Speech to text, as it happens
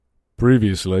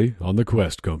Previously on the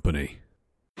Quest Company.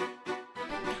 No,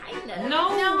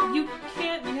 you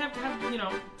can't. You have to have,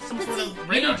 some sort of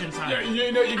rage inside.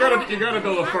 You gotta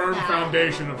build a firm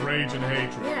foundation of rage and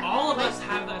hatred. Yeah. All of us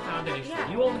have that foundation.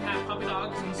 Yeah. You only have puppy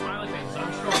dogs and smiley faces,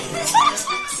 I'm sure.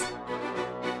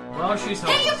 Well, she's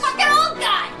helping. Hey, you fucking old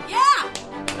guy! Yeah!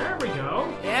 There we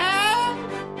go. Yeah!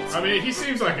 I mean, he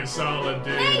seems like a solid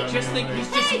dude. Hey, He's just meat.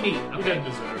 He Okay. doesn't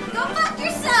deserve it. Go fuck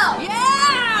yourself!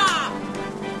 Yeah!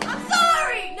 I'm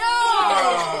sorry! No!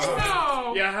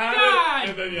 No! You had God! it,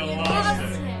 and then you lost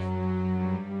it.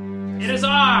 It is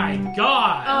I,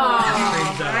 God!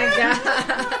 Oh, my God.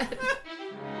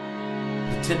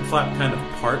 The tin flap kind of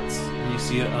parts, and you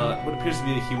see what appears to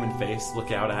be a human face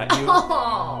look out at you.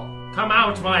 Oh! Come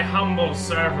out, my humble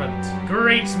servant.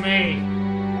 Greet me.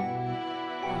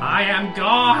 I am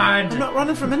God. I'm not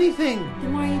running from anything.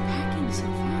 Then why are you packing so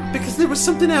fast? Because there was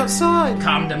something outside.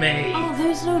 Come to me. Oh,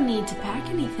 there's no need to pack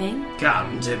anything.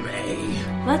 Come to me.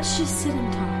 Let's just sit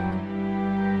and talk.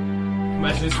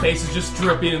 Imagine his face is just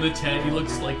dripping in the tent. He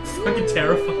looks like fucking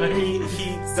terrified.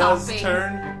 He does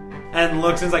turn and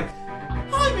looks and is like,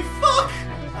 holy fuck!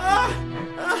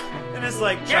 And is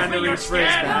like trying to reach for his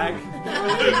bag.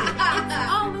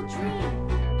 Oh, the tree.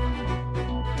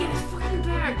 Get his fucking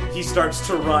bag. He starts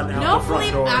to run out No, the front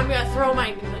Felipe, door. I'm gonna throw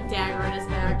my dagger in his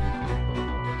bag.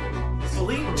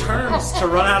 Felipe turns to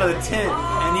run out of the tent,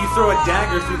 and you throw a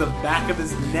dagger through the back of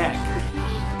his neck.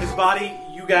 His body,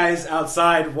 you guys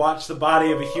outside watch the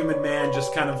body of a human man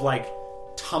just kind of like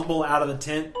tumble out of the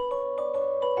tent.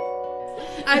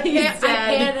 I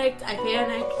panicked.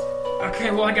 Okay,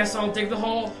 well, I guess I'll dig the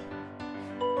hole.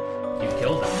 You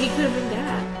killed him. He could have been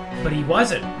dead. But he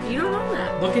wasn't. You don't know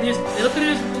that. Look at his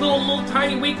little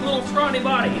tiny, weak, little scrawny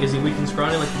body. Is he weak and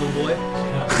scrawny like the little boy?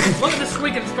 Yeah. Look at this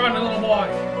weak and scrawny little boy.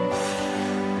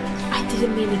 I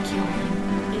didn't mean to kill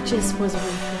him. It just was a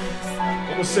reflex.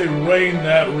 I'm gonna say rein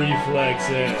that reflex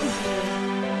in.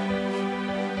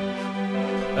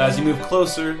 As you move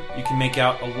closer, you can make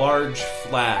out a large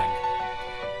flag.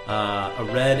 A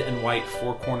red and white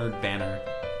four-cornered banner,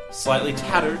 slightly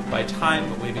tattered by time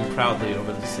but waving proudly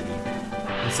over the city.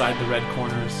 Inside the red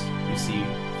corners, you see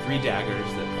 3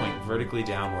 daggers that point vertically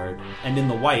downward, and in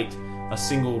the white, a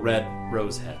single red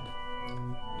rose head.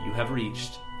 You have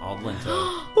reached Ald Lento.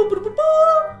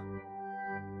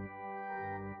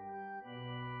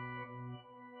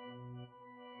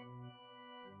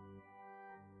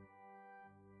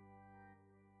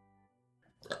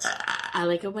 I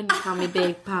like it when you call me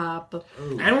Big Pop. Ooh.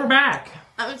 And we're back.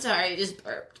 I'm sorry, I just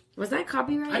burped. Was that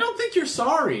copyright? I don't think you're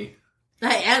sorry.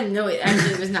 I am. No, it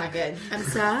actually was not good. I'm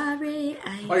sorry.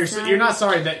 You're not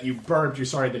sorry that you burped. You're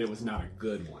sorry that it was not a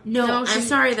good one. No, she's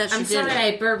sorry that she I'm did sorry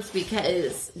it. I burped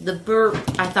because the burp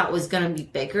I thought was going to be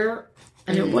bigger.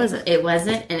 And it wasn't. It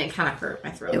wasn't, and it kind of hurt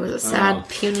my throat. It was a sad,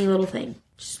 puny little thing.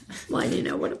 Just letting you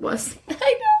know what it was.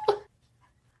 I know.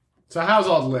 So how's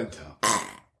Ald Lento?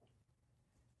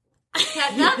 I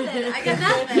got nothing right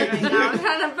now. I'm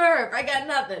trying to burp. I got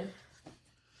nothing.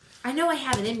 I know I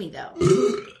have it in me, though.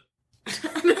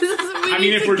 I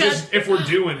mean, if we're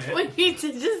doing it. We need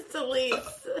to just delete.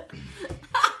 Start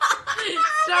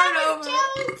over.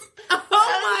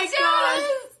 Oh my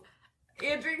gosh.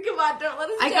 Andrew, come on, don't let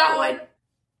us I down. got one.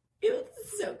 Ew,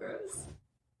 this is so gross.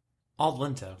 Ald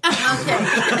Lento.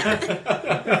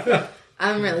 Okay.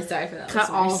 I'm really sorry for that. Cut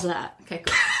all of that. Okay,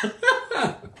 cool.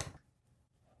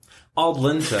 Ald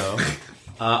Lento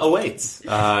awaits.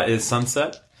 It is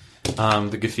sunset.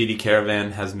 The Gafiti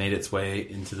caravan has made its way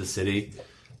into the city.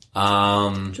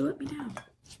 Would you let me down?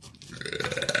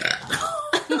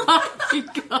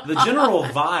 The general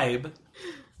vibe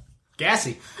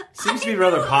Gassy. seems to be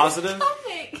rather positive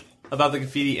about the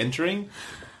Gafiti entering.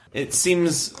 It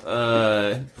seems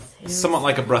somewhat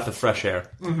like a breath of fresh air.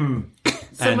 Mm-hmm.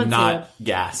 And not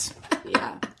gas.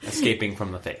 Yeah. Escaping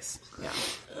from the face. Yeah.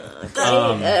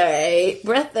 Alright,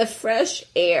 breath of fresh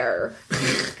air.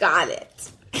 Got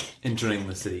it. Entering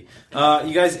the city.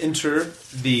 You guys enter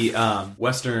the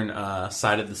western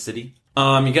side of the city.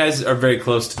 You guys are very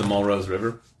close to the Mulrose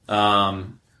River.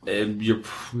 You're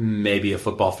maybe a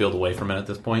football field away from it at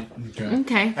this point.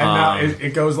 Okay. And now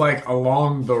it goes like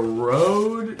along the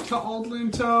road to Ald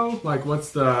Lento? Like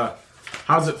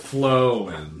how's it flow?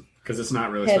 And because it's not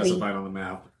really specified on the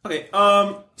map. Okay,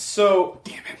 so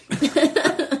damn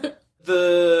it.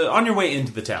 On your way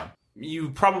into the town, you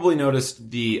probably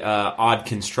noticed the odd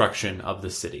construction of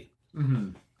the city.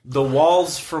 Mm-hmm. The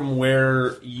walls from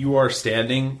where you are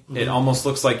standing, it almost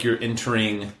looks like you're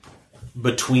entering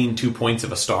between 2 points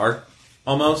of a star,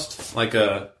 almost like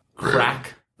a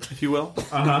crack, if you will.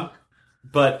 Uh-huh.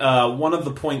 But one of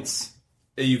the points,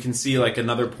 you can see like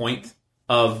another point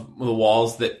of the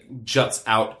walls that juts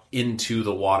out into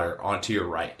the water onto your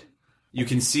right. You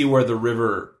can see where the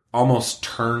river almost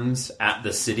turns at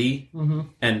the city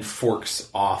and forks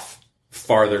off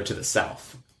farther to the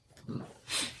south.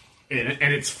 And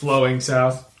it's flowing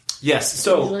south? Yes, It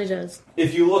so usually does.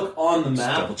 if you look on the Just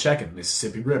map, double checking.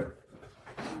 Mississippi River.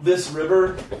 this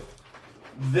river,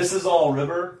 this is all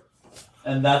river,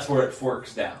 and that's where it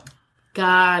forks down.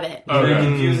 Got it. It's very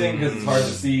confusing because it's hard to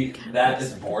see that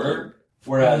is border,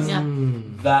 whereas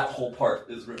that whole part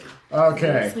is river.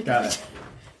 Okay, got it.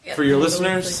 For your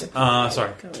listeners,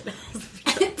 sorry.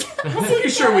 I'm pretty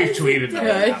sure we've tweeted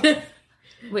that. Good.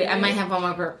 Wait, I might have one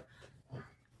more burp.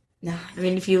 No, I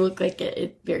mean, if you look like it,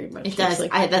 it very much it does.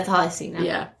 looks That's all I see now.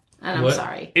 Yeah. And I'm What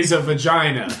sorry. is a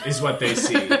vagina, is what they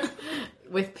see.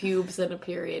 With pubes and a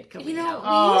period coming You know,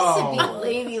 out. we used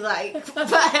to be ladylike,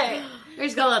 but We're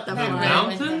just gonna let them The fly.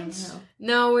 mountains?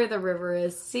 No, where the river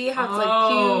is. See how it's like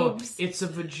pubes? It's a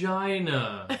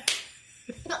vagina.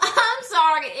 I'm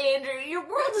sorry, Andrew. Your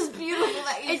world is beautiful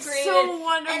that you It's created. so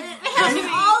wonderful. And it has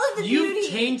all of the You've beauty.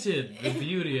 tainted the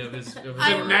beauty of his. Of his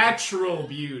The natural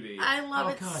beauty. I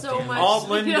love it God so damn it. much. Ald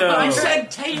Lento. You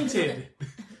said tainted.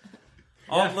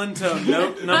 Ald Lento,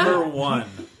 note number 1.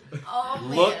 Oh,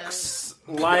 man. Looks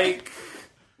like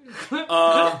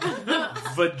a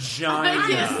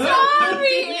vagina.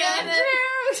 Sorry,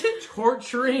 Andrew.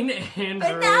 torturing Andrew.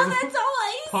 But now that's all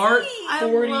I see. Part I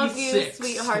 46. love you,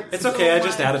 sweetheart. It's so okay, I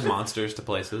just much. added monsters to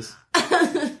places.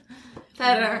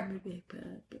 That are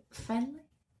friendly.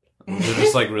 They're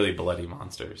just like really bloody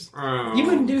monsters. You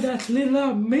wouldn't do that to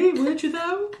little me, would you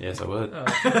though? Yes, I would.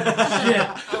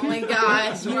 Oh my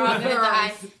gosh, we're all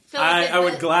gonna die. I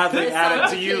would gladly Philip, add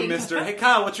it to you, thing. Mister. Hey,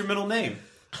 Kyle, what's your middle name?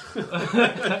 Do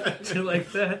you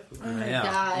like that? Oh my Yeah,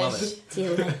 love gosh. it. Do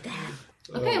you like that?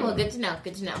 Okay, well, good to know.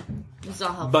 Good to know. This is all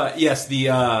helpful. But yes,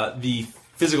 the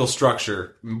physical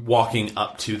structure walking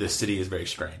up to the city is very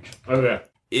strange. Okay.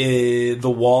 The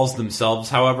walls themselves,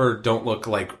 however, don't look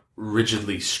like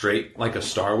rigidly straight like a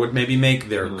star would maybe make.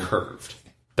 They're curved.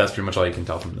 That's pretty much all you can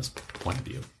tell from this point of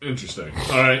view. Interesting.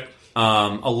 All right.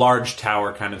 A large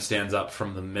tower kind of stands up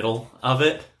from the middle of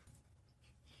it.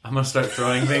 I'm going to start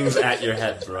throwing things at your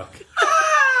head, Brooke.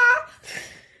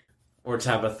 Or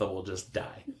Tabitha will just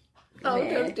die. Oh,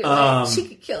 don't do Um, it. She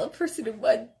could kill a person in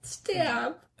one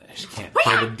stab. She can't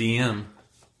kill the DM.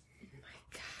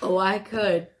 Oh, I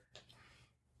could.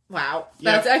 Wow.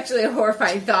 That's actually a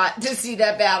horrifying thought to see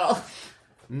that battle.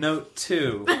 Note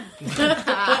 2.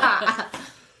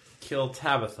 Kill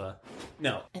Tabitha.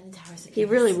 No. And the towers again. He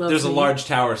really loves There's a me. large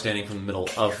tower standing from the middle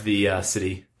of the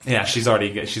city. Yeah, she's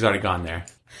already gone there.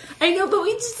 I know, but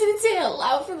we just didn't say it out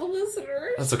loud for the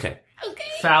listeners. That's okay. Okay.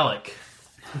 Phallic.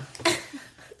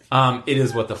 It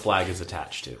is what the flag is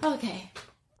attached to. Okay.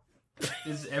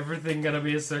 Is everything gonna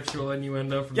be a sexual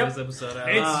innuendo from Yep. this episode out?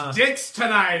 It's dicks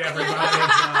tonight, everybody.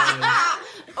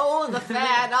 Oh, the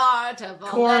fat art of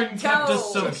Corn Lento. kept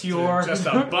us so pure. Just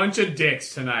a bunch of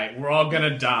dicks tonight. We're all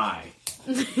gonna die.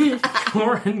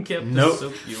 Corn kept Nope. us so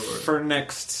pure. For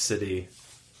next city,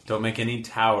 don't make any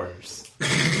towers.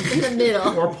 In the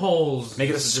middle. Or poles. Make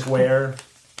it a square.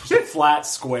 Just a flat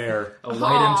square. A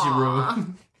white empty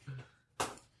room.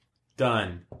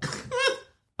 Done.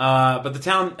 But the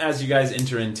town, as you guys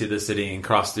enter into the city and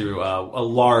cross through a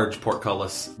large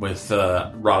portcullis with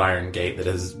a wrought iron gate that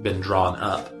has been drawn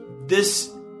up,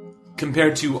 this,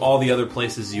 compared to all the other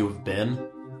places you have been,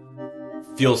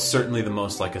 feels certainly the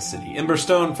most like a city.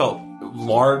 Emberstone felt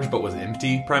large but was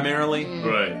empty primarily.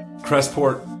 Right.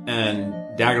 Crestport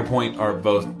and Dagger Point are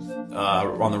both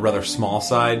on the rather small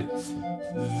side.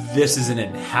 This is an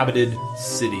inhabited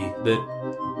city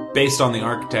that, based on the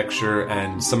architecture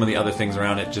and some of the other things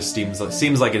around it, just seems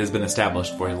like it has been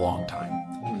established for a long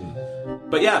time.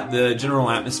 But yeah, the general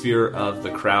atmosphere of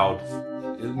the crowd,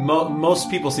 most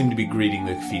people seem to be greeting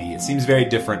the Gafiti. It seems very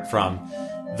different from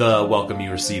the welcome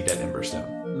you received at Emberstone.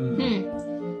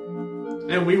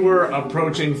 And we were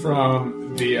approaching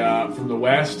from the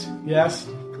west. Yes.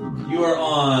 You are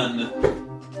on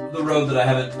the road that I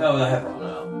haven't... Oh, I have wrong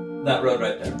now. That road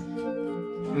right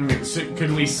there. So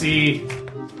could we see,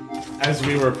 as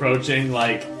we were approaching,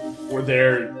 like, were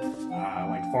there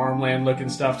like farmland looking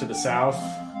stuff to the south?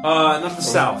 Not the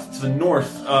south. To the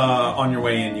north, on your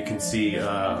way in, you can see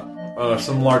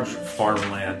some large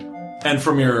farmland. And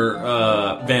from your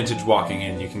vantage walking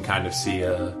in, you can kind of see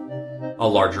a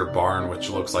larger barn, which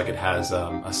looks like it has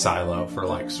a silo for,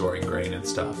 like, storing grain and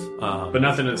stuff. But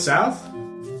nothing to the south?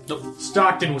 Nope.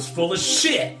 Stockton was full of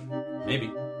shit! Maybe.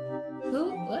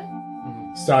 Who? What?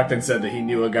 Stockton said that he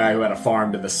knew a guy who had a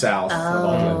farm to the south of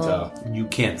Ald Lento. You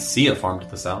can't see a farm to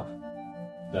the south.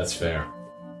 That's fair.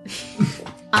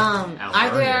 Are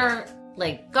there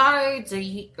like guards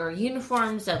or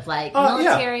uniforms of like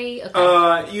military?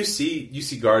 Yeah. Okay. You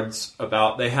see guards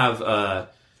about. They have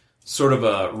sort of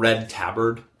a red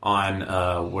tabard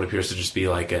on what appears to just be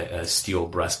like a steel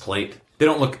breastplate. They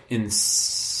don't look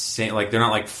insane. Like they're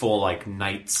not like full like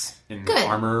knights in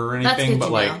armor or anything.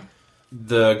 But like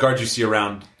the guards you see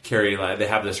around carry they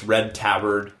have this red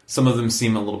tabard. Some of them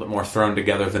seem a little bit more thrown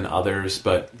together than others,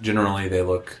 but generally they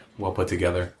look well put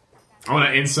together. I want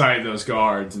to inside those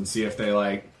guards and see if they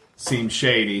like seem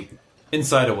shady.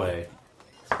 Inside away.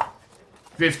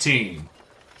 15.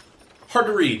 Hard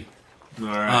to read. All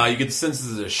right. You get the sense this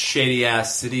is a shady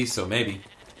ass city, so maybe.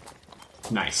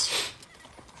 Nice.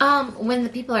 When the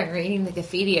people are reading the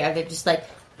Gafiti, are they just like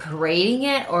parading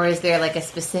it, or is there like a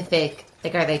specific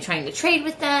like? Are they trying to trade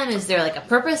with them? Is there like a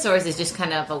purpose, or is it just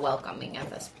kind of a welcoming of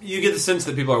this? You get the sense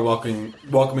that people are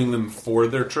welcoming them for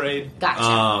their trade.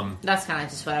 Gotcha. That's kind of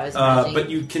just what I was imagining. But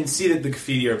you can see that the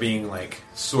Gafiti are being like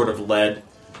sort of led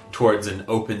towards an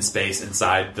open space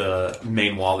inside the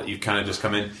main wall that you've kind of just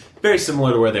come in. Very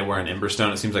similar to where they were in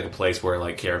Emberstone. It seems like a place where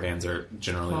like caravans are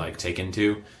generally like taken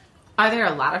to. Are there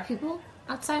a lot of people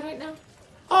outside right now?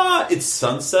 It's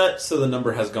sunset, so the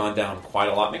number has gone down quite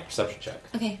a lot. Make a perception check.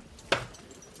 Okay.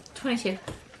 22.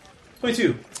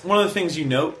 22. One of the things you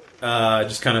note,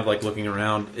 just kind of like looking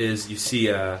around, is you see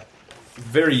a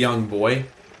very young boy.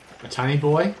 A tiny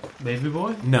boy? Baby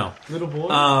boy? No. Little boy?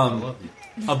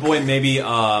 A boy maybe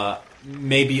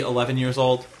 11 years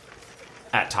old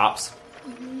at tops.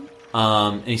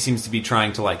 And he seems to be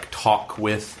trying to like talk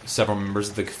with several members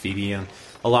of the Gafiti, and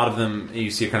a lot of them you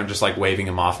see kind of just like waving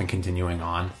him off and continuing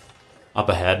on up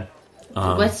ahead.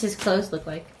 What's his clothes look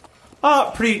like?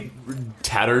 Pretty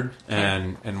tattered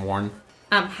and worn.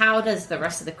 How does the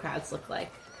rest of the crowds look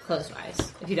like,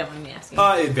 clothes-wise, if you don't mind me asking?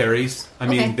 It varies. I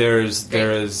mean, there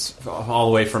is all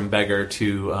the way from beggar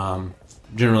to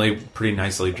generally pretty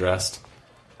nicely dressed.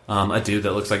 A dude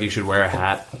that looks like he should wear a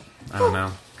hat. I don't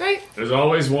know. Great. There's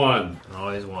always one.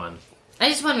 Always one. I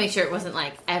just want to make sure it wasn't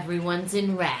like everyone's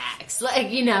in rags, like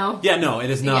you know. Yeah, no,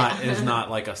 it is not. Yeah. It is not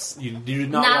like you do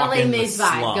not not walk a in Les the Mis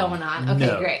vibe slum. going on. Okay,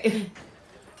 No. great.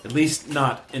 At least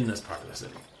not in this part of the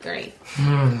city. Great.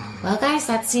 Well, guys,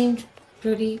 that seemed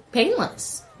pretty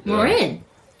painless. We're in.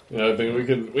 Yeah, I think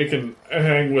we can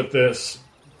hang with this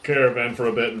caravan for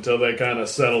a bit until they kind of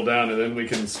settle down, and then we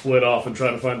can split off and try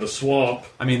to find the swamp.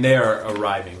 I mean, they are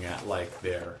arriving at like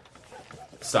their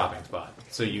stopping spot,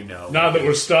 so you know. Now that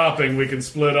we're stopping, we can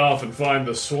split off and find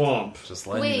the swamp. Just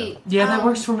letting you know. Wait. Yeah, that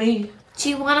works for me. Do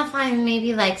you want to find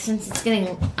maybe like since it's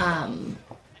getting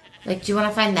like do you want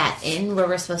to find that inn where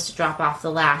we're supposed to drop off the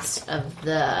last of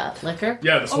the liquor?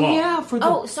 Yeah, the swamp. Oh, yeah, for the...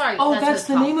 Oh, sorry. Oh, that's that's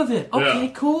the what it's name of it. Okay,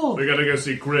 Yeah. cool. We gotta go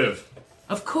see Kriv.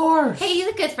 Of course. Hey, you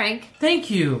look good, Frank.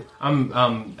 Thank you. I'm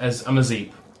a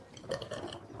Zeep.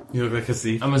 You look like a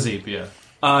thief. I'm a Zeep, yeah.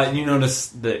 You notice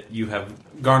that you have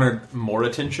garnered more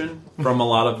attention from a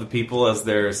lot of the people as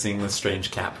they're seeing this strange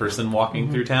cat person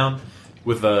walking through town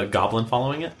with a goblin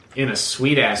following it. In a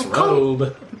sweet-ass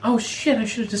robe. Oh, shit, I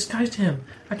should have disguised him.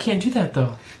 I can't do that,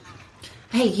 though.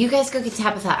 Hey, you guys go get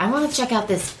Tabitha. I want to check out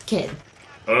this kid.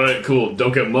 Alright, cool.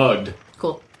 Don't get mugged.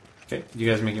 Cool. Okay, you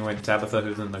guys making your way to Tabitha,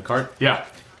 who's in the cart? Yeah.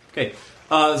 Okay.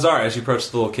 Zara, as you approach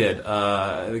the little kid,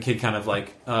 the kid kind of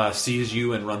like sees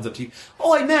you and runs up to you.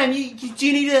 Oi, man, do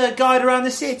you need a guide around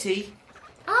the city?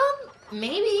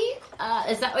 Maybe.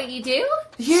 Is that what you do?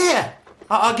 Yeah,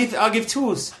 I'll give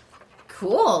tours.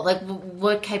 Cool. Like,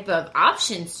 what type of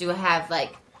options do I have?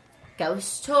 Like,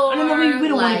 ghost tour? No, we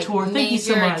don't want a like, tour. Thank you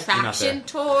so major much. attraction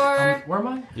tour? Where am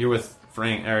I? You're with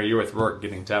you're with Roarke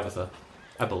getting Tabitha,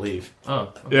 I believe.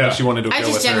 Oh. Okay. Yeah. She wanted to. I go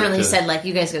just with her generally to- said, like,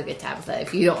 you guys go get Tabitha.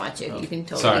 If you don't want to, you can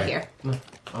totally Sorry. hear.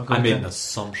 I'll go I with made that. an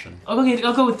assumption. I'll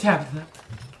go with Tabitha.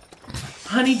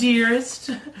 Honey dearest.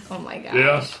 Oh my gosh.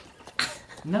 Yeah.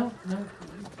 No.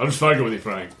 I'm just fucking with you,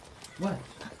 Frank. What?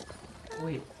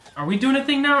 Wait. Are we doing a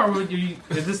thing now, or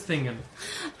is this thing in...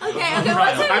 Okay,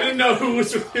 I what's didn't know who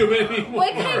was with you anymore.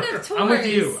 what kind of tours?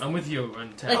 I'm with you.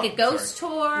 On Tab. Like a ghost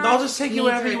tour? I'll just take you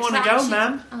wherever major you want to go, attraction?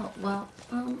 man. Oh, well,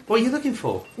 What are you looking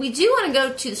for? we do want to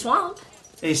go to the swamp.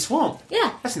 A swamp.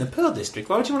 Yeah. That's in the Pearl District.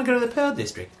 Why would you want to go to the Pearl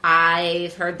District?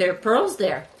 I've heard there are pearls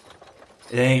there.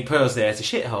 There ain't pearls there. It's a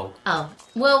shithole. Oh,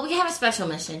 well, we have a special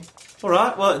mission. All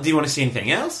right. Well, do you want to see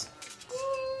anything else?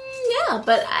 Yeah,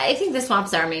 but I think the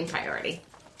swamp's our main priority.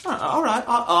 All right.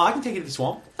 I can take you to the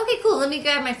swamp. Okay, cool. Let me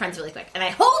grab my friends really quick. And I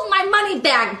hold my money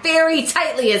bag very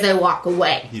tightly as I walk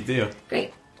away. You do.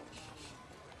 Great.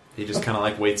 He just kind of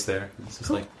like waits there. It's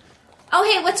just like Oh,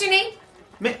 hey, what's your name?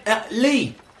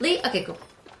 Lee. Lee? Okay, cool.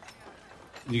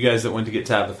 You guys that went to get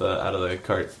Tabitha out of the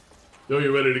cart. Yo,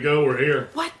 you ready to go? We're here.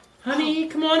 What? Honey,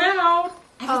 come on out.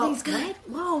 Everything's good.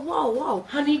 Whoa.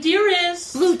 Honey,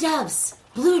 dearest. Blue doves.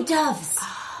 Blue doves.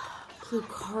 Blue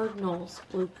cardinals.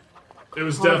 Blue. It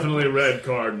was definitely Red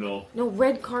Cardinal. No,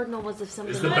 red cardinal was if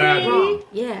something It's the went bad wrong. one.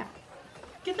 Yeah.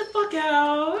 Get the fuck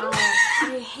out.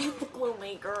 I hate the glue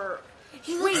maker.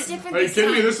 He looks different Are you this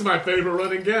kidding me? time. This is my favorite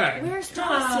running gag. Where's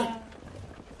Dawson?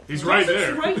 He's right It's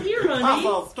there. right here,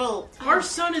 honey. Our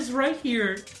son is right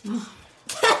here.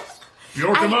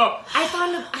 York him up. I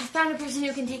found a person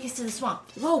who can take us to the swamp.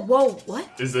 Whoa, what?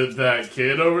 Is it that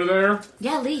kid over there?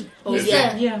 Yeah, Lee. Oh, He's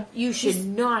yeah. Yeah. You should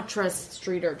not trust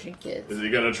street urchin kids. Is he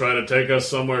gonna try to take us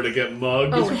somewhere to get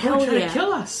mugged? Oh, They're hell trying yeah. to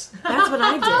kill us. That's what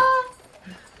I did.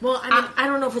 Well, I mean, I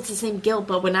don't know if it's the same guild,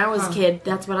 but when I was a kid,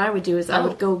 that's what I would do, is I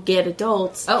would go get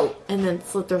adults and then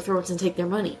slit their throats and take their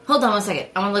money. Hold on one second.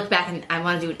 I want to look back and I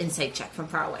want to do an insight check from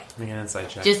far away. Make an insight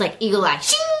check. Just like eagle eye.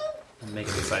 Shing! Make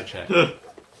an insight check.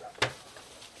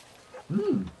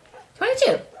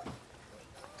 22.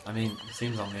 I mean, it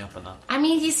seems on the up and up. I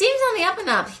mean, he seems on the up and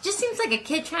up. He just seems like a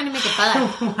kid trying to make a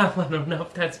buck. I don't know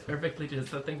if that's perfectly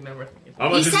just the thing that we're thinking. How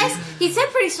much is He said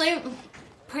pretty slim.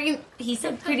 He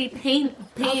said pretty pain.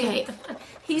 Okay.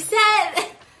 He said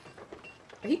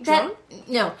Are you that drunk?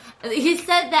 no. He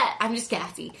said that I'm just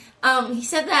gassy. He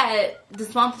said that the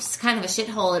swamp's kind of a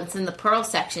shithole and it's in the pearl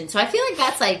section. So I feel like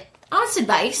that's like honest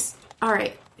advice. All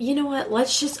right. You know what?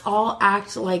 Let's just all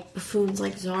act like buffoons,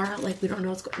 like Zara. Like we don't know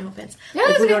what's no offense. No,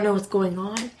 like it's we okay. don't know what's going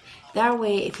on. That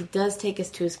way, if he does take us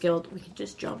to his guild, we can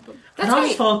just jump him. That's And I'll right.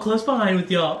 just follow close behind with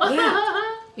y'all. Yeah.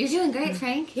 You're doing great,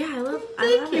 Frank. Yeah, I love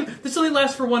Thank you. it. This only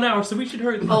lasts for 1 hour, so we should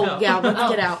hurry the fuck Oh, up. yeah, let's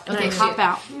get out. And okay, then hop shoot.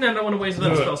 out. No, I don't want to waste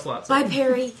another spell slot. Bye,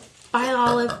 Perry. Bye,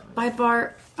 Olive. Bye,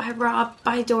 Bart. Bye, Rob.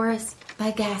 Bye, Doris.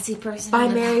 Bye, gassy person. Bye, in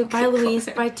the Mary. back. Bye, Louise.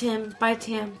 Bye, Tim. Bye,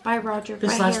 Tam. Bye, Roger.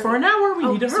 This bye, lasts Harry. for an hour. We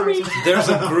Oh, need to sorry, hurry. sorry. There's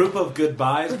a group of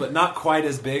goodbyes, but not quite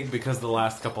as big because the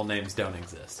last couple names don't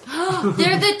exist.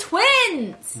 They're the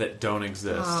twins. That don't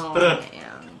exist. Oh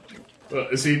man.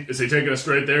 Is he taking us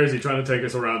straight there? Or is he trying to take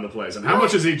us around the place? And how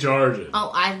much is he charging? Oh,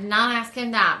 I've not asked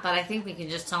him that, but I think we can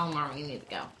just tell him where we need to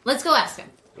go. Let's go ask him.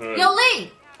 Alright. Yo,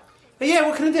 Lee. But yeah,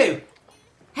 what can I do?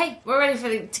 Hey, we're ready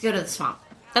to go to the swamp.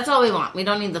 That's all we want. We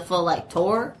don't need the full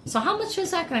tour. So how much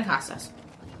is that going to cost us?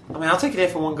 I mean, I'll take it there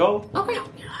for one go. Okay.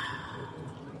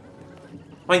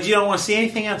 I mean, you don't want to see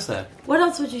anything else, though? What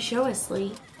else would you show us,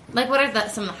 Lee? Like, what are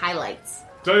some of the highlights?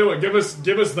 Tell you what, give us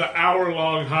the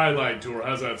hour-long highlight tour.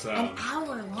 How's that An sound? hour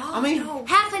long. I mean-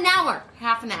 half an hour.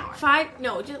 Half an hour. 5?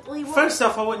 No, just Lee. First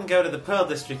off, I wouldn't go to the Pearl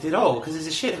District at all, because it's a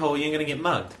shithole, you're going to get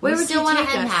mugged. Where we would still you want take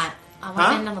to end us? that. I want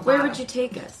Huh? to end on the Where bottom. would you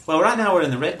take us? Well, right now we're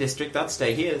in the Red District. I'd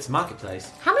stay here. It's Marketplace.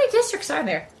 How many districts are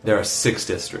there? There are 6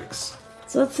 districts.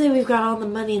 So let's say we've got all the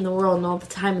money in the world and all the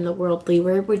time in the world, Lee.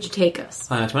 Where would you take us?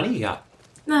 How much money you got?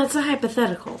 No, it's a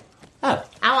hypothetical. Oh.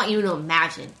 I want you to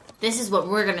imagine. This is what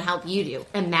we're going to help you do.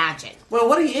 Imagine. Well,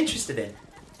 what are you interested in?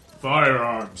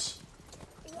 Firearms.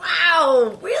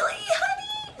 Wow, really,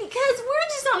 honey? Because we're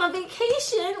just on a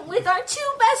vacation with our 2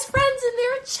 best friends and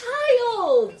their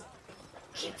child.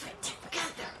 Keep it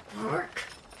together, Roarke.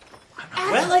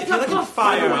 Well, if you're looking for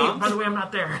By firearms... the way, I'm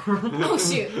not there. Oh,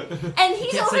 shoot. And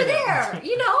he's Can't over say there. that.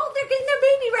 You know, they're getting their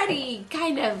baby ready,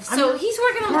 kind of. So he's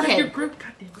working on Part the of your kid. group.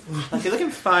 God damn it. If you're looking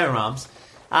for firearms,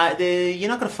 you're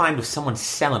not going to find with someone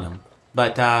selling them,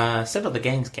 but several of the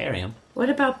gangs carry them. What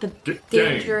about the Gang.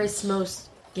 dangerous most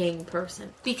gang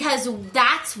person? Because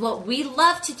that's what we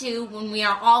love to do when we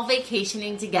are all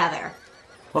vacationing together.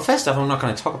 Well, first off, I'm not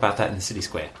going to talk about that in the city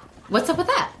square. What's up with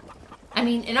that? I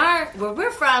mean, where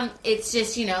we're from, it's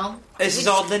just, This is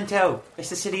Ald Lento. It's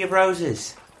the city of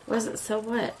roses. Was it so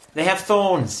what? They have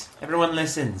thorns. Everyone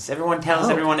listens. Everyone tells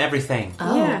everyone everything.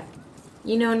 Oh. Yeah.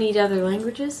 You don't need other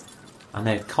languages? I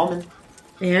know common.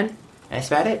 And? That's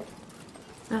about it.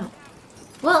 Oh.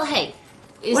 Well, hey,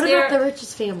 is What there... about the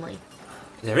richest family?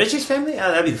 The richest family?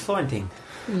 Oh, that'd be the Florentine.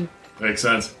 Makes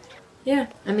sense. Yeah.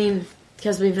 I mean,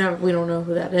 because we don't know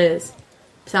who that is.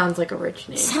 Sounds like a rich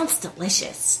name. Sounds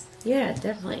delicious. Yeah,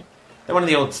 definitely. They're one of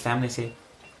the oldest families here.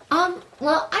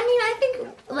 Well, I mean, I think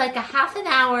like a half an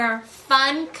hour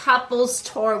fun couples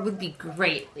tour would be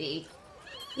great, Lee.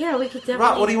 Yeah, we could definitely...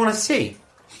 Right, what do you want to see?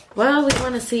 Well, we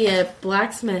want to see a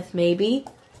blacksmith, maybe.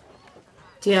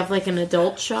 Do you have, like, an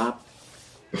adult shop?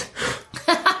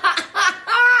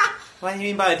 What do you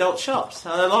mean by adult shops? A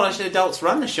lot of adults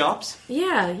run the shops.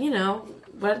 Yeah,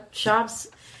 what shops...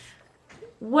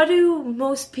 What do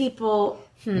most people...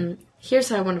 Here's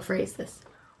how I want to phrase this.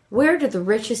 Where do the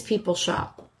richest people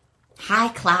shop? High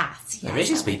class. The Yes,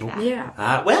 richest I like people? that.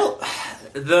 Yeah. Well,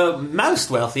 the most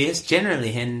wealthiest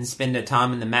generally spend their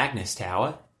time in the Magnus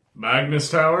Tower. Magnus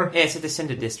Tower? Yeah, it's at the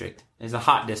Cinder District. It's the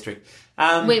Hot District.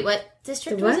 Wait, what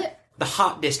district The was what? it? The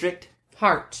Hot District.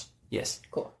 Heart. Yes.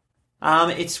 Cool.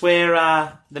 It's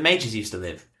where the mages used to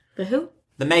live. The who?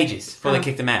 The mages, before Oh. they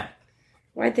kicked them out.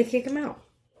 Why'd they kick him out?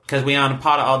 Because we aren't a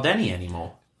part of Aldeni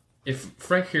anymore. If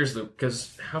Frank hears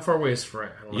because how far away is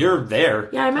Frank? I don't know. You're there.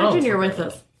 Yeah, I imagine Oh, you're okay.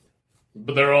 with us.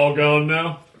 But they're all gone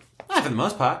now? For the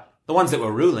most part. The ones that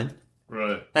were ruling.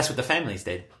 Right. That's what the families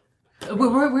did.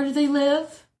 Where do they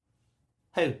live?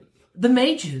 Who? The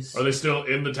mages. Are they still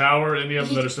in the tower? Any of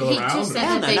them that are still he around? just said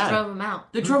Hell that no, they no. drove him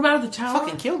out. They drove out of the tower?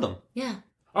 Fucking killed them. Yeah.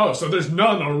 Oh, so there's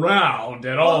none around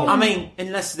at all. I mean,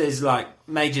 unless there's,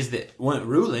 mages that weren't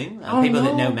ruling. People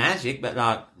that know magic, but,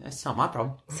 that's not my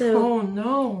problem. So Oh,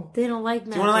 no. they don't like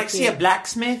magic. Do you want to, see a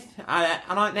blacksmith? I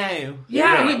don't know. Yeah,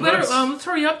 Yeah, we better, let's- let's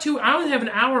hurry up, too. I only have an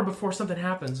hour before something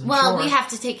happens. I'm Well, sure. we have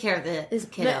to take care of the Is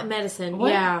kiddo. medicine.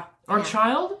 What? Yeah. Our Yeah.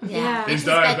 child? Yeah. He's It's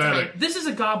his bedtime. diabetic. This is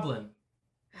a goblin.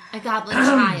 A goblin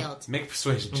child. Make a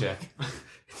persuasion check.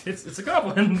 It's a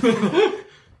goblin.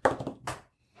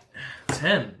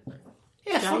 10.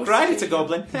 Yeah, fuck right, it's a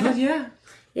goblin. But yeah.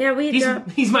 Yeah, we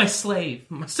He's my slave.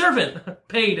 My servant.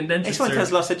 Paid indentured This one servant.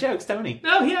 tells lots of jokes, don't he?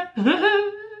 Oh, yeah.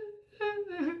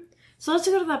 So let's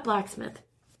go to that blacksmith.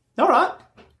 Alright.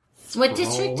 What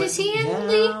district is he in,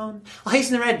 Lee? Oh,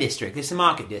 he's in the red district. It's the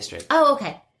market district. Oh,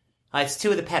 okay. It's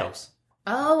two of the petals.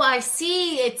 Oh, I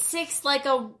see. It's 6 like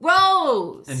a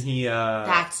rose. And he,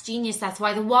 That's genius. That's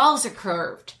why the walls are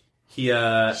curved.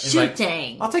 is like,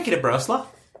 Shooting. I'll take you to Brosla.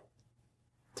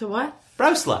 To what?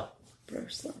 Brosla.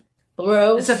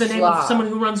 Bro. Is that the name of someone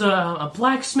who runs a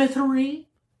blacksmithery?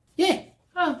 Yeah.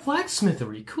 Oh,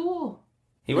 blacksmithery. Cool.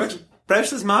 He works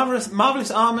Brosla's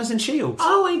marvelous armors and shields.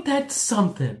 Oh, ain't that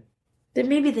something? Then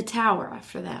maybe the tower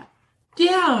after that.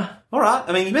 Yeah. Alright,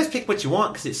 I mean, you best pick what you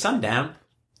want, because it's sundown.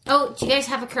 Oh, do you guys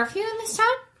have a curfew in this town?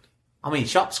 I mean,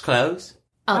 shops close.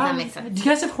 Oh, that makes sense. Do you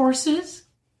guys have horses?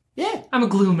 Yeah. I'm a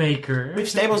glue maker. We have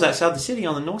stables outside the city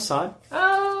on the north side.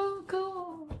 Oh,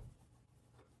 cool.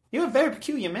 You're a very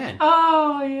peculiar man.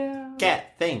 Oh, yeah.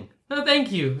 Cat thing. Oh,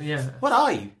 thank you. Yeah. What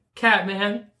are you? Cat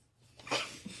man.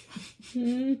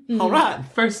 Alright.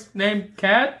 First name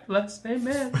cat, last name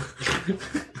man.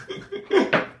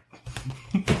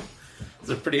 It's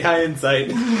a pretty high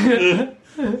insight.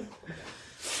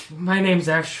 My name's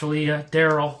actually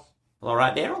Daryl.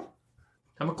 Alright, Daryl.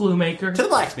 I'm a glue maker. To the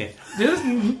blacksmith.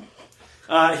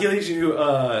 He leads you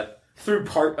through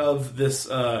part of this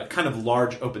kind of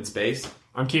large open space.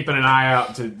 I'm keeping an eye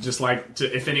out to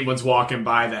if anyone's walking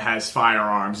by that has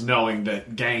firearms, knowing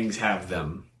that gangs have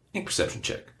them. Make a perception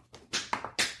check.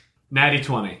 Natty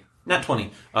 20. Not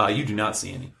 20. You do not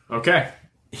see any. Okay.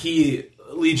 He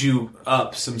leads you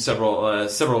up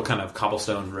several kind of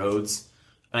cobblestone roads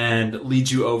and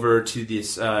leads you over to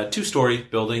this 2-story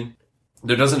building.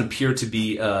 There doesn't appear to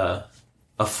be a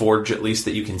forge, at least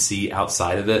that you can see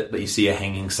outside of it, but you see a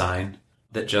hanging sign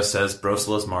that just says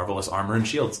Brosla's Marvelous Armor and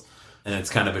Shields. And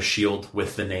it's kind of a shield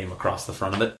with the name across the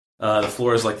front of it. The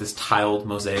floor is like this tiled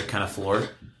mosaic kind of floor.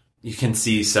 You can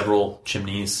see several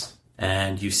chimneys,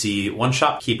 and you see one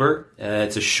shopkeeper.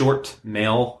 It's a short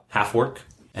male half-orc,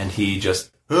 and he just...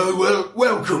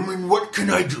 welcome, and what can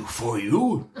I do for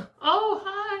you? Oh,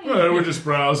 hi. We're just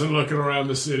browsing, looking around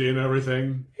the city and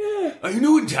everything. Are you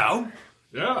new in town?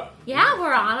 Yeah. Yeah,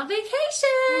 we're on a vacation.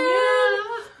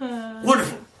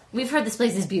 Wonderful. We've heard this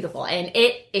place is beautiful, and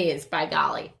it is, by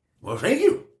golly. Well, thank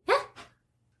you. Yeah.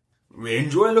 We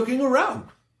enjoy looking around.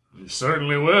 You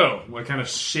certainly will. What kind of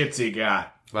shit's he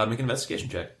got? Make an investigation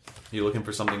check. Are you looking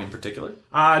for something in particular?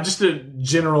 Just a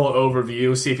general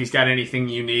overview, see if he's got anything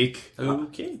unique.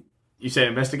 Okay. You said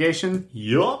investigation?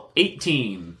 Yup.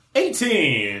 18.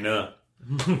 18. You...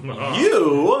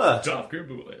 Dr.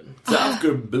 Boolean.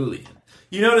 Dr. Boolean.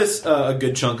 You notice a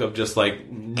good chunk of just like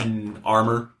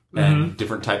armor and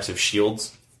different types of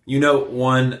shields. You know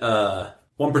one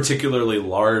particularly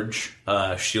large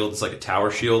shield is like a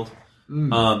tower shield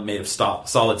made of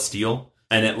solid steel,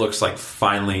 and it looks like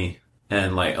finely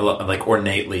and like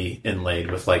ornately inlaid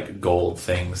with like gold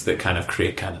things that kind of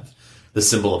create kind of the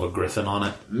symbol of a griffin on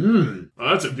it. Oh,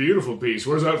 that's a beautiful piece.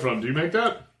 Where's that from? Do you make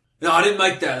that? No, I didn't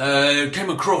make that. I came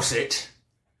across it.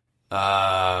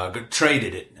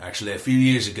 Traded it, actually, a few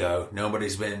years ago.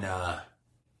 Nobody's been,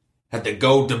 had the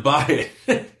gold to buy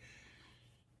it.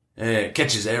 It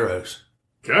catches arrows.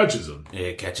 Catches them. Yeah,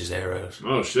 it catches arrows.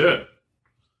 Oh, shit.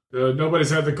 Nobody's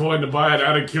had the coin to buy it.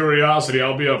 Out of curiosity,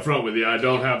 I'll be up front with you. I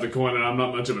don't have the coin, and I'm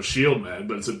not much of a shield man,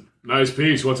 but it's a nice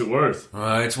piece. What's it worth?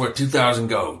 It's worth 2,000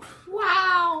 gold.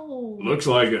 Wow. Looks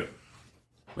like it.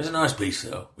 It's a nice piece,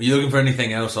 though. Are you looking for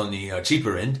anything else on the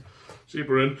cheaper end?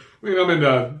 cheaper. And I mean, I'm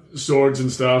into swords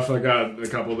and stuff. I got a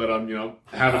couple that I'm,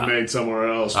 haven't made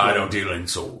somewhere else. I but- don't deal in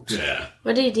swords. Yeah.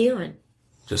 What are you dealing?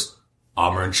 Just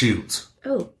armor and shields.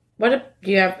 Oh, do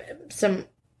you have some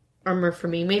armor for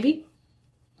me, maybe?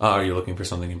 Are you looking for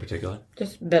something in particular?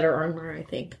 Just better armor, I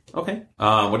think. Okay.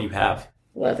 What do you have?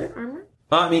 Leather armor?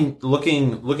 I mean,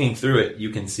 looking through it, you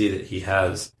can see that he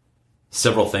has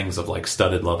several things of like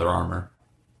studded leather armor.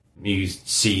 You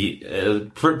see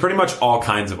pretty much all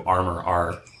kinds of armor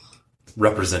are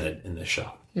represented in this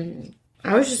shop. Mm.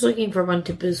 I was just looking for one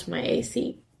to boost my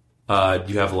AC.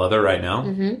 You have leather right now.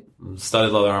 Mm-hmm.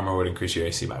 Studded leather armor would increase your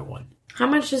AC by 1. How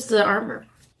much is the armor?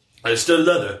 Studded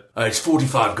leather. It's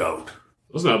 45 gold.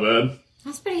 That's not bad.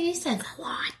 That's pretty decent. A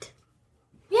lot.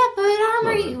 Yeah, but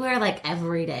armor you wear like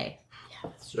every day.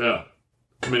 Yeah.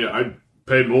 I mean, I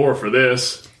paid more for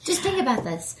this. Just think about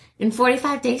this. In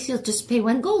 45 days, you'll just pay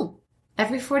 1 gold.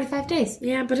 Every 45 days.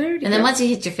 Yeah, but I already And then once you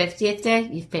hit your 50th day,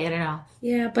 you've paid it off.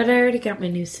 Yeah, but I already got my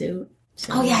new suit.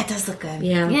 So. Oh, yeah, it does look good.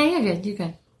 Yeah. Yeah, you're good. You're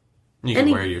good. You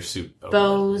can wear your suit over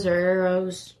bows or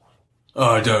arrows.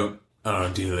 Oh, I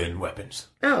don't deal in weapons.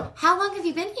 Oh. How long have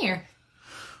you been here?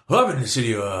 Well, I've been in the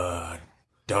city,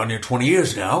 down near 20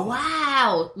 years now.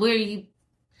 Wow. Where are you?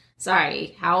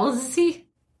 Sorry, how old is he?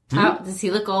 How, does he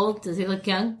look old? Does he look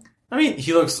young? I mean,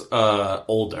 he looks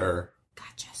older.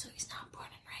 Gotcha, so he's not born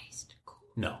and raised. Cool.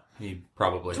 No, he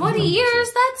probably 20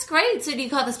 years? That's great. So do you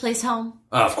call this place home?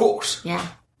 Of course. Yeah.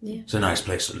 It's a nice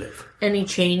place to live. Any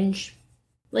change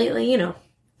lately?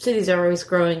 Cities are always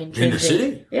growing and changing. In the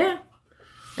city? Yeah.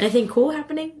 Anything cool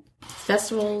happening?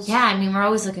 Festivals? Yeah, I mean, we're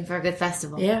always looking for a good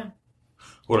festival. Yeah.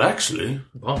 Well, actually...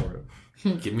 Ballroom.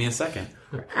 Give me a second.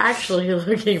 We're actually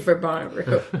looking for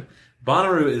Bonnaroo.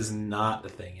 Bonnaroo is not a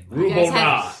thing in my You guys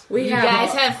have, We you have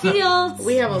guys have fields.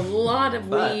 We have a lot of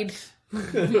weed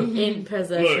in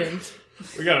possession.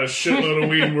 We got a shitload of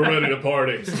weed and we're ready to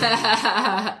party.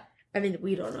 I mean,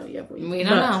 we don't know you have weed. We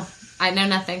don't know. I know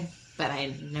nothing, but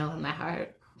I know in my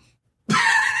heart.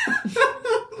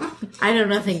 I know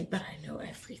nothing, but I know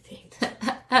everything.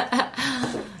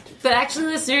 But actually,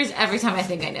 listeners, every time I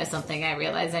think I know something, I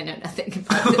realize I know nothing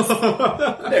about this.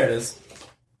 There it is.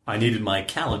 I needed my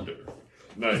calendar.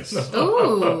 Nice.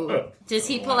 Ooh. Does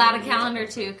he pull out a calendar,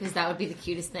 too? Because that would be the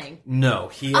cutest thing. No,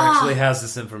 he actually has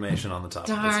this information on the top of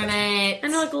his Darn head. it. I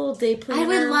know, like a little day planner. I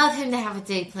would love him to have a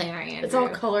day planner, Andrew. It's all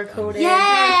color-coded.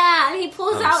 Yeah, and he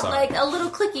pulls I'm out, sorry. like, a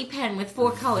little clicky pen with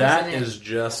 4 colors That in it. is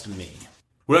just me.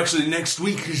 Well, actually, next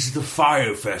week is the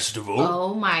Fire Festival.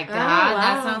 Oh, my God. wow.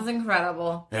 That sounds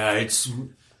incredible. Yeah, it's the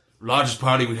largest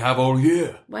party we have all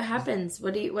year. What happens?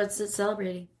 What's it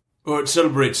celebrating? Well, it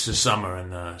celebrates the summer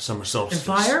and the summer solstice. And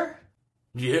fire?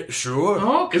 Yeah, sure.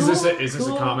 Oh, cool. Is this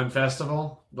a common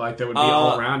festival? Like that would be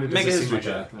all around? It make doesn't a seem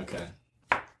history like okay.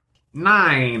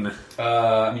 9.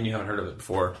 I mean, you haven't heard of it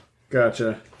before.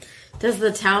 Gotcha. Does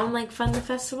the town, fund the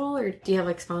festival, or do you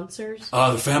have, sponsors?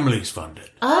 The family's funded.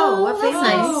 Oh, what that's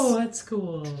family? Oh, that's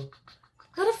cool.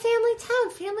 What a family town,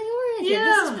 family oriented.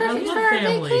 Yeah, This is perfect I love for our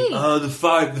family.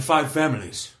 vacation. The five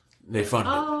families. They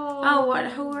funded. Oh,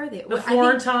 who are they? The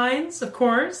Florentines, of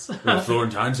course. The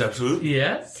Florentines, absolutely.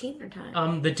 Yes. Senior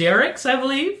time. The Derricks, I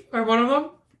believe, are one of them.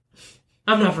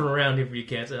 I'm not from around here, if you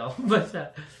can't tell.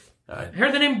 But I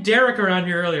heard the name Derrick around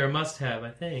here earlier. Must have, I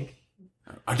think.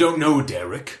 I don't know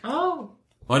Derek. Oh.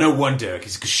 I know one Derek.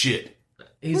 He's a shit.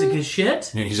 He's a good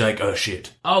shit? Yeah, he's like,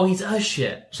 shit. Oh, he's a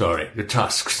shit. Sorry, the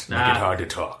tusks make it hard to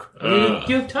talk. You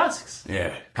have tusks.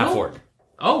 Yeah. Half orc.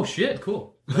 Oh, shit.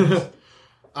 Cool.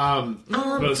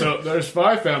 But so there's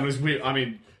 5 families. We're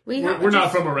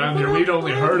not from around here. We'd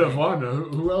only heard of one.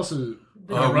 Who else is?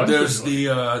 There's the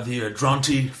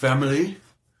Dronti family,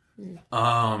 the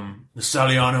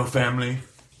Saliano family,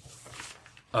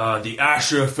 the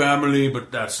Asher family,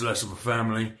 but that's less of a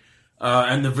family,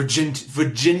 and the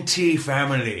Virginti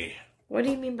family. What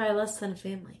do you mean by less than a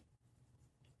family?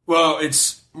 Well,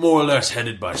 it's more or less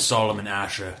headed by Solomon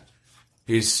Asher.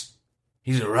 He's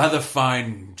a rather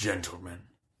fine gentleman.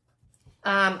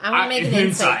 I want to make an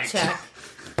insight check.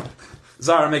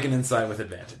 Zara, make an insight with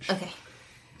advantage. Okay.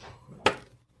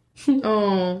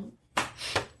 Oh.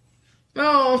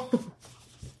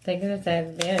 Take it at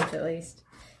advantage, at least.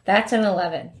 That's an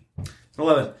 11.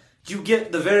 11. You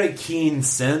get the very keen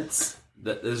sense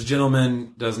that this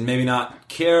gentleman does maybe not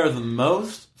care the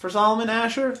most for Solomon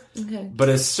Asher, Okay. but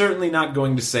is certainly not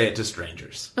going to say it to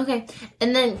strangers. Okay.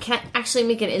 And then can I actually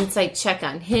make an insight check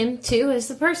on him, too, as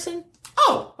the person?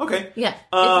 Oh, okay. Yeah. If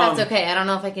that's okay. I don't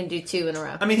know if I can do 2 in a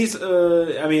row. I mean, he's.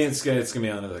 It's gonna be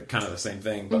on kind of the same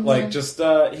thing, but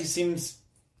he seems.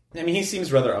 I mean, he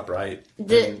seems rather upright.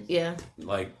 Yeah.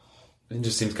 It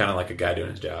just seems kind of like a guy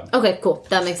doing his job. Okay, cool.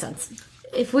 That makes sense.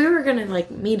 if we were gonna,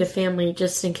 like, meet a family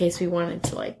just in case we wanted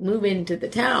to, like, move into the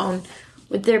town,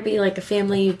 would there be, like, a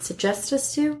family you'd suggest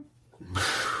us to?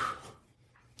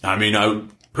 I mean, I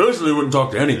personally wouldn't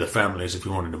talk to any of the families if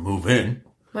you wanted to move in.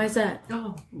 Why is that?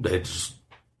 Oh. That's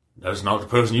not the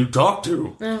person you talk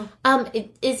to. No.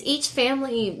 Is each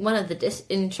family one of the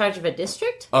in charge of a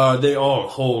district? They all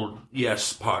hold,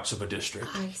 yes, parts of a district.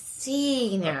 I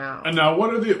see now. And now,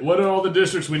 what are all the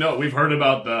districts we know? We've heard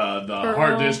about the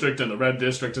Heart District and the Red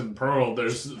District and Pearl.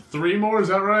 There's 3 more, is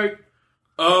that right?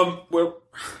 Well,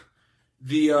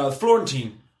 the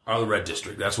Florentine are the Red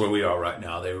District. That's where we are right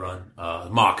now. They run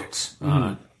markets.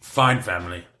 Fine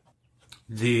family.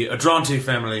 The Adrante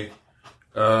family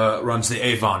runs the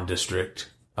Avon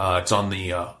District. It's on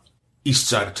the east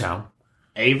side of town.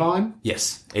 Avon?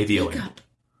 Yes, Avion.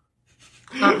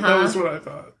 That was what I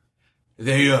thought.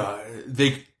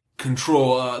 They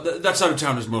control that side of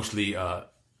town is mostly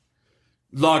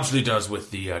largely does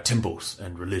with the temples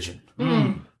and religion.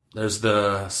 There's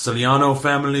the Celiano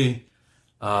family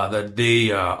that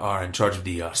they are in charge of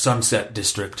the Sunset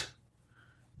District.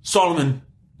 Solomon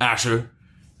Asher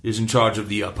is in charge of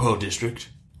the Pearl District,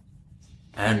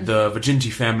 and the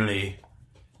Virginti family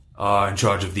are in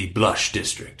charge of the Blush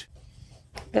District.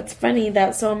 That's funny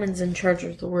that Solomon's in charge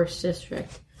of the worst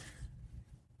district.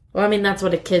 Well, I mean, that's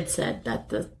what a kid said, that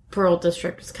the Pearl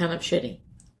District was kind of shitty.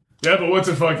 Yeah, but what's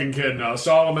a fucking kid now?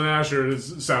 Solomon Asher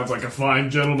sounds like a fine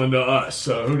gentleman to us,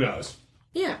 so who knows?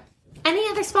 Yeah. Any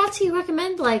other spots you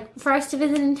recommend, like, for us to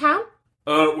visit in town?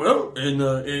 Well,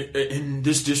 in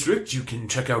this district, you can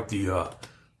check out the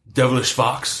Devilish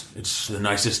Fox. It's the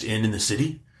nicest inn in the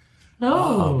city.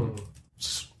 Oh.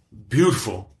 It's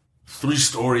beautiful.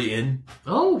 3-story inn.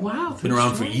 Oh, wow. Been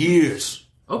around for years.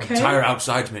 Okay. Entire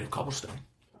outside's made of cobblestone.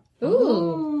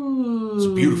 Ooh. It's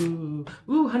beautiful.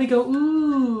 Ooh, honey, go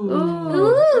ooh.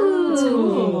 Ooh. That's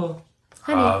cool.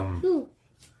 Honey. Ooh.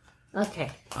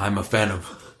 Okay. I'm a fan of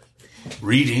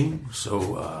reading,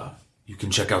 so you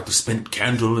can check out the Spent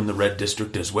Candle in the Red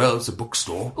District as well. It's a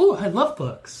bookstore. Ooh, I love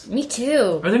books. Me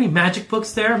too. Are there any magic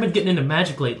books there? I've been getting into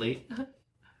magic lately.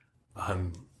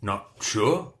 I'm not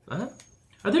sure. Are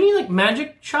there any, like,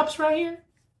 magic shops around here?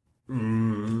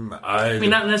 I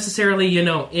mean, not necessarily, in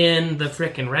the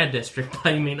frickin' Red District, but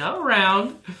I mean,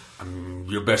 around.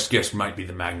 Your best guess might be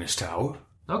the Magnus Tower.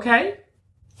 Okay.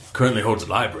 Currently holds a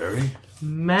library.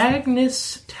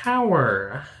 Magnus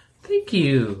Tower. Thank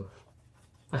you.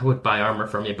 I would buy armor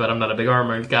from you, but I'm not a big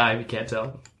armored guy, if you can't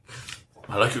tell.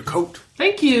 I like your coat.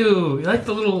 Thank you. You like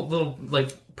the little like,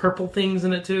 purple things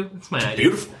in it, too? That's my idea.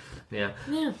 Beautiful. Yeah.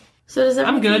 Yeah. So does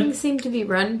everything good. seem to be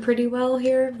run pretty well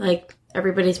here? Like,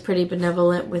 everybody's pretty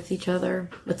benevolent with each other,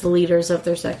 with the leaders of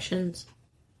their sections?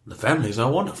 The families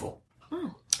are wonderful.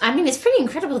 Oh. I mean, it's pretty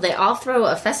incredible. They all throw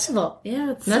a festival.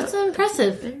 Yeah, That's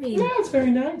impressive. Yeah, it's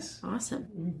very nice.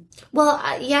 Awesome. Well,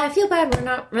 I feel bad we're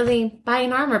not really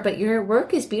buying armor, but your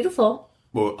work is beautiful.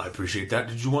 Well, I appreciate that.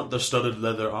 Did you want the studded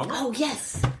leather armor? Oh,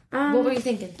 yes. What were you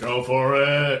thinking? Go for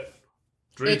it.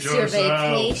 Treat It's yourself. your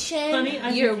vacation. Honey, I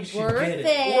think You're you should worth get it.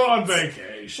 it. We're on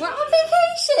vacation. We're on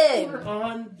vacation. We're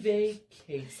on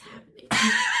vacation.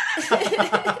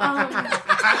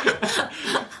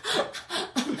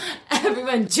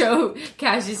 Everyone, Joe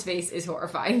Cash's face is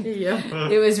horrifying. Yeah.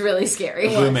 It was really scary.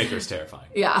 The Brewmaker's terrifying.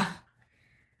 Yeah.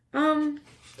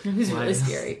 It was really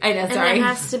scary. I know, And sorry. it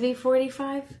has to be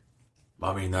 45?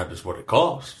 I mean, that is what it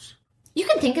costs. You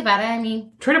can think about it, I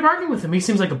mean. Trade a bargain with him. He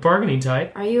seems like a bargaining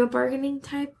type. Are you a bargaining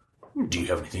type? Do you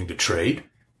have anything to trade?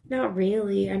 Not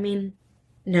really. I mean,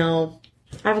 no.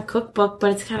 I have a cookbook,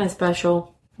 but it's kind of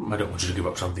special. I don't want you to give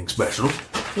up something special.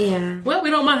 Yeah. Well, we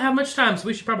don't mind have much time, so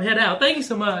we should probably head out. Thank you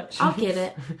so much. I'll get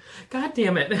it. God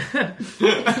damn it. So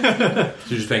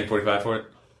you're just paying 45 for it?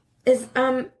 Is,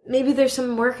 maybe there's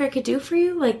some work I could do for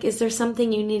you? Like, is there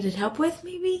something you needed help with,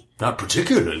 maybe? Not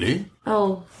particularly.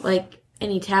 Oh, like,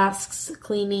 any tasks,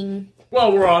 cleaning?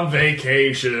 Well, we're on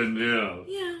vacation, Yeah.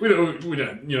 We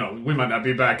don't, we might not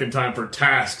be back in time for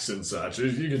tasks and such.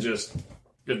 You can just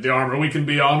get the armor. We can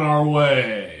be on our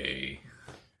way.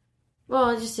 Well,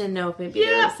 I just didn't know if maybe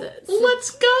there was a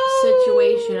Let's go.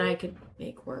 situation I could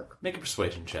make work. Make a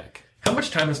persuasion check. How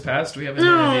much time has passed? Do we have any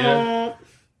idea?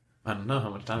 I don't know how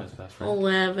much time has passed, Frank.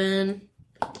 11.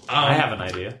 I have an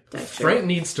idea.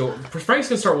 Frank's going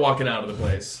to start walking out of the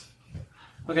place.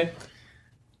 Okay.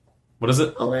 What is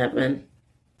it? 11.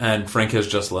 And Frank has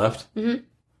just left?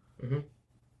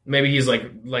 Maybe he's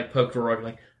like poked Roarke,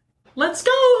 like, let's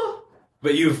go!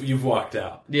 But you've walked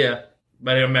out. Yeah.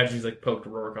 But I imagine he's like poked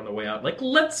Roarke on the way out, like,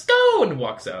 let's go! And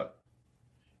walks out.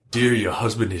 Dear, your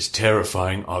husband is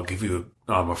terrifying. I'll give you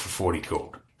armor for 40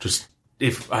 gold. Just,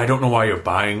 if I don't know why you're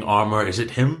buying armor. Is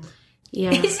it him?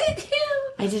 Yeah. Is it him?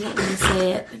 I didn't want to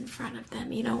say it in front of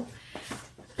them, you know.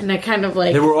 And I kind of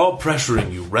like... They were all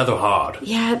pressuring you rather hard.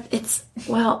 Yeah,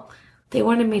 they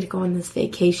wanted me to go on this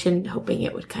vacation, hoping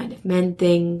it would kind of mend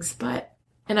things, but...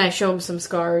 And I show them some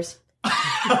scars.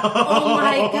 Oh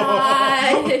my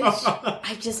gosh!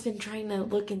 I've just been trying to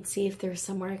look and see if there's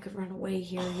somewhere I could run away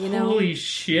here, you know? Holy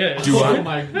shit. Oh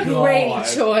my god. Great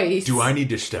choice. Do I need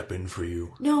to step in for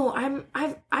you? No,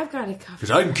 I've got it covered. Because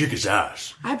I can kick his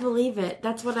ass. I believe it.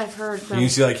 That's what I've heard from... And you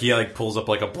see, like, he, like, pulls up,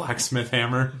 like, a blacksmith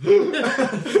hammer.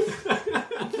 Yes!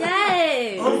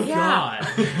 Oh,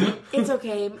 yeah. God. It's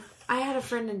okay. I had a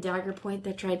friend in Dagger Point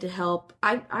that tried to help.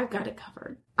 I've got it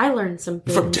covered. I learned some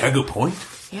things. From Dagger Point?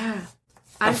 Yeah.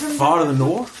 I'm from far to Dagger the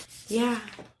Point. north? Yeah.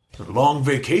 A long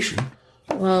vacation.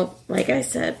 Well, like I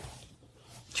said,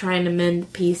 trying to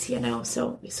mend peace, you know,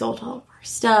 so we sold all of our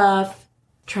stuff,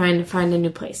 trying to find a new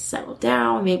place to settle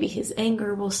down. Maybe his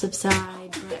anger will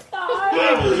subside. But...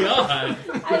 Oh, God.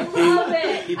 I love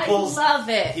it. I love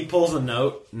it. He pulls a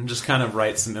note and just kind of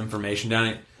writes some information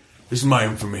down. This is my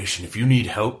information. If you need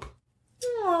help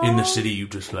in the city, you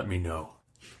just let me know.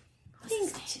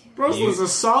 Brosla's a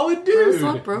solid dude.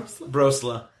 Brosla?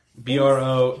 Brosla. He is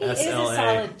a Brosla.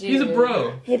 solid dude. He's a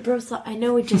bro. Hey, Brosla, I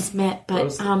know we just met,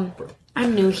 but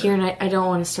I'm new here and I don't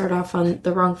want to start off on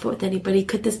the wrong foot with anybody.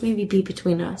 Could this maybe be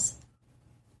between us?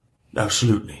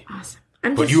 Absolutely. Awesome.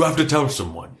 But you have to tell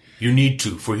someone. You need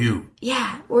to, for you.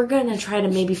 Yeah, we're going to try to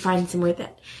maybe find somewhere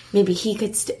that maybe he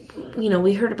could stay. You know,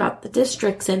 we heard about the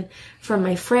districts, and from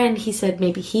my friend, he said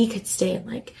maybe he could stay in,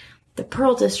 like, the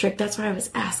Pearl District. That's why I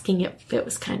was asking if it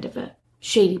was kind of a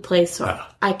shady place, so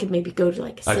I could maybe go to,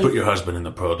 like, a safe... I'd put your husband in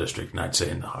the Pearl District, and I'd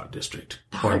say in the Heart District.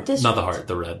 The Heart District? Not the Heart,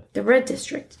 the Red. The Red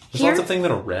District. There's Here? lots of things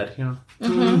that are red, you know?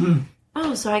 Mm-hmm.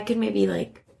 Oh, so I could maybe,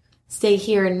 like, stay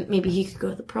here, and maybe he could go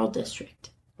to the Pearl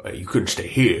District. You couldn't stay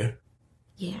here.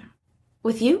 Yeah.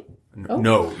 With you?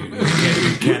 No,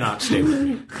 you cannot stay with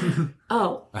me.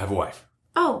 Oh. I have a wife.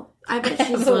 Oh, I bet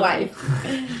she's The lovely.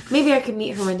 wife. Maybe I could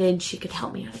meet her one day and she could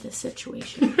help me out of this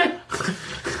situation.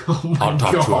 I'll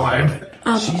talk to her about it.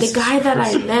 The guy that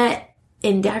I met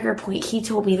in Dagger Point, he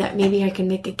told me that maybe I can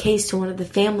make a case to one of the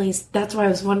families. That's why I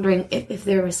was wondering if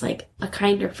there was, like, a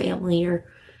kinder family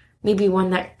or maybe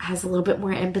one that has a little bit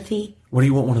more empathy. What do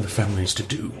you want one of the families to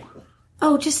do?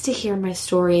 Oh, just to hear my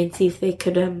story and see if they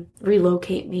could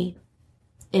relocate me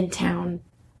in town.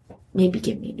 Maybe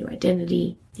give me a new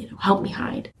identity. You know, help me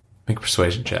hide. Make a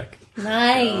persuasion check.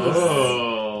 Nice.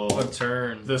 Oh, A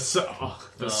turn. the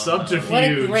subterfuge. What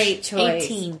a great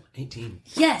choice. 18.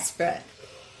 Yes, Brett.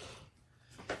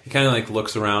 He kind of, like,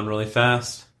 looks around really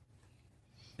fast.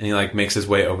 And he, like, makes his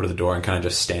way over to the door and kind of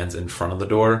just stands in front of the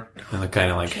door. And, like,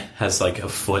 kind of, like, has, like, a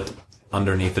foot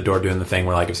underneath the door doing the thing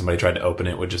where, like, if somebody tried to open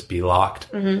it, it would just be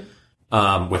locked.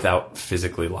 Mm-hmm. Without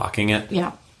physically locking it.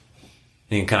 Yeah.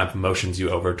 And he kind of motions you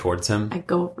over towards him. I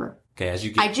go over. Okay, as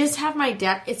you get... I just have my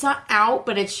deck. It's not out,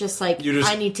 but it's just like, You're just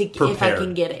I need to, prepared. if I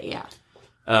can get it, yeah.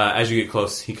 As you get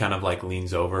close, he kind of, like,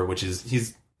 leans over, which is...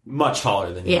 He's much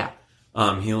taller than you. Yeah.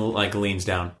 He, like, leans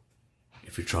down.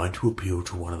 If you're trying to appeal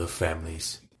to one of the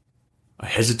families, I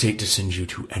hesitate to send you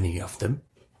to any of them.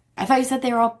 I thought you said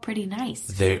they were all pretty nice.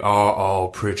 They are all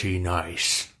pretty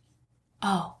nice.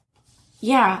 Oh.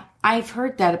 Yeah, I've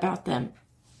heard that about them.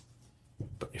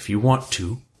 But if you want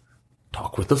to,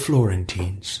 talk with the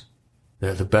Florentines.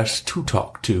 They're the best to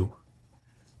talk to.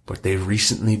 But they've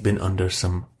recently been under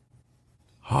some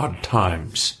hard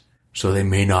times, so they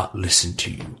may not listen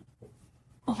to you.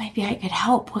 Well, maybe I could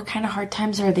help. What kind of hard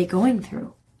times are they going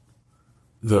through?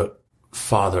 The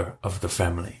father of the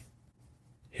family,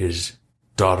 his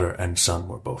daughter and son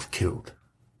were both killed.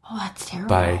 Oh, that's terrible.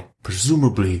 By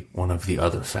presumably one of the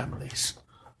other families.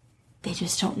 They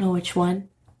just don't know which one?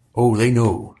 Oh, they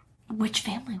know. Which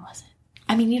family was it?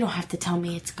 I mean, you don't have to tell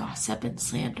me it's gossip and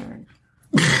slander.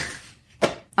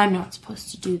 I'm not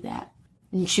supposed to do that.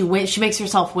 And she makes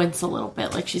herself wince a little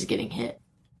bit like she's getting hit.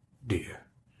 Dear.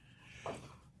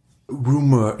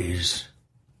 Rumor is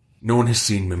no one has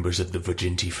seen members of the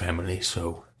Virginti family,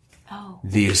 so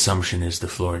the assumption is the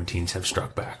Florentines have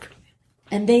struck back.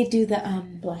 And they do the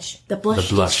blush. The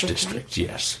blush district, right?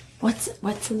 yes.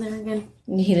 What's in there again?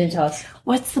 He didn't tell us.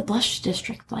 What's the blush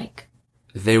district like?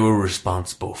 They were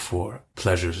responsible for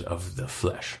pleasures of the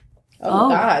flesh. Oh,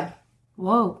 God.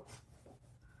 Whoa.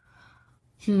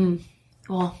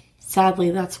 Well,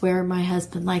 sadly, that's where my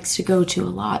husband likes to go to a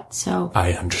lot, so...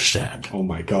 I understand. Oh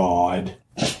my god.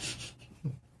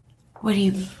 What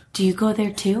do you go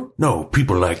there too? No,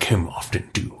 people like him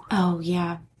often do. Oh,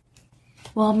 yeah.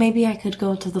 Well, maybe I could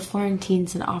go to the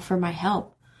Florentines and offer my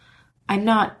help. I'm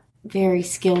not very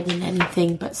skilled in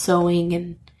anything but sewing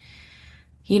and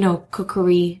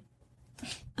cookery.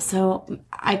 So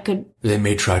I could... They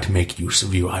may try to make use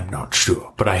of you, I'm not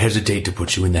sure. But I hesitate to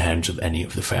put you in the hands of any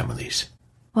of the families.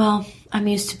 Well, I'm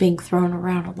used to being thrown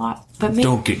around a lot. But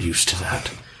Don't get used to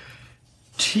that.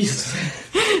 Jesus.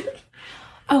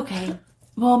 Okay.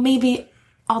 Well, maybe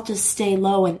I'll just stay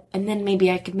low and then maybe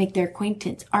I could make their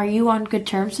acquaintance. Are you on good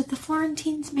terms with the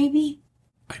Florentines, maybe?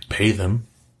 I pay them.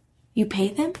 You pay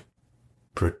them?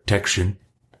 Protection.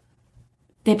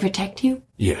 They protect you?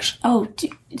 Yes. Oh,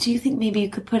 do you think maybe you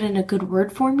could put in a good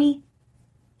word for me?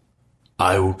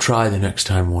 I will try the next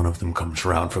time one of them comes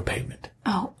around for payment.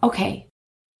 Oh, okay.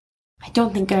 I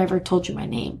don't think I ever told you my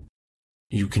name.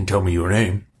 You can tell me your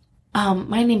name.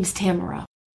 My name's Tamara.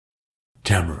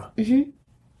 Tamara. Mm-hmm.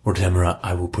 Or Tamara,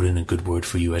 I will put in a good word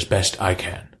for you as best I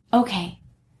can. Okay.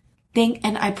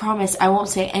 And I promise I won't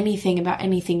say anything about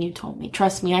anything you told me.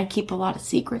 Trust me, I keep a lot of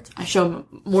secrets. I show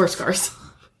him more scars.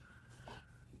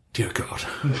 Dear God.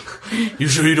 You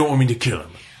sure you don't want me to kill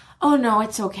him? Oh, no,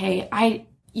 it's okay.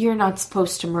 You're not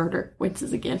supposed to murder.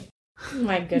 Winces again.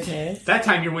 My goodness. That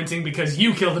time you're wincing because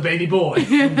you killed the baby boy.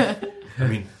 I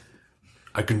mean,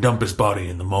 I can dump his body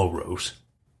in the Mulrose.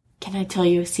 Can I tell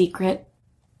you a secret?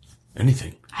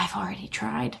 Anything. I've already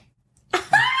tried.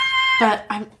 But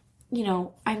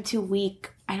I'm too weak.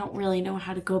 I don't really know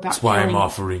how to go about That's why I'm killing.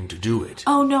 offering to do it.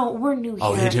 Oh, no, we're new here.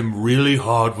 I'll hit him really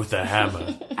hard with a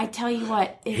hammer. I tell you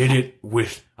what. Hit it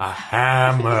with a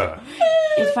hammer.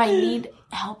 If I need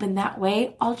help in that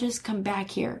way, I'll just come back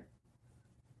here.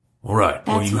 All right.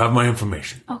 Well, you have my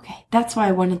information. Okay. That's why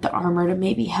I wanted the armor to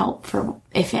maybe help for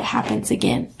if it happens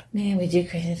again. Man, we do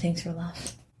crazy things for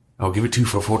love. I'll give it to you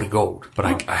for 40 gold, but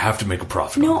I have to make a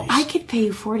profit No, on these. I could pay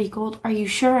you 40 gold. Are you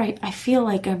sure? I feel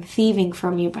like I'm thieving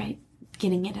from you by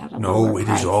getting it out of No, it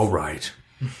is all right.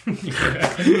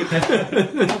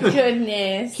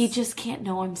 Goodness. He just can't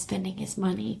know I'm spending his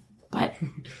money. But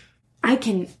I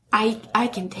can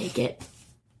take it.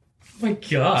 Oh my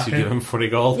God. So you give him 40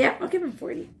 gold? Yeah, I'll give him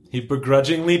 40. He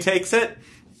begrudgingly takes it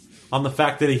on the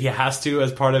fact that he has to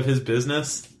as part of his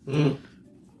business.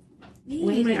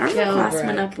 Wait, my armor go, class Brooke.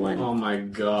 went up one. Oh my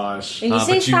gosh. And you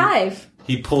say but 5.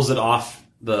 He pulls it off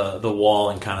the wall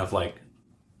and kind of like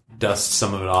dusts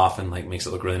some of it off and like makes it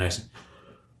look really nice.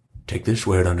 Take this,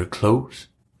 wear it under clothes,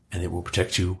 and it will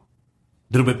protect you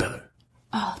a little bit better.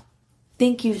 Oh,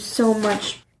 thank you so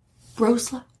much,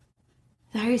 Brosla.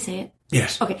 Is that how you say it?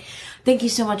 Yes. Okay. Thank you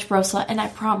so much, Brosla. And I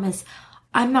promise,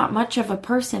 I'm not much of a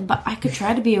person, but I could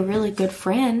try to be a really good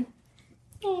friend.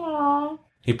 Aww.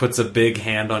 He puts a big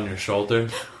hand on your shoulder.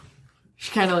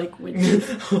 She kind of like winces.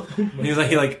 He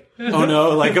oh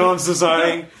no, like, oh, I'm so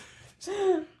sorry.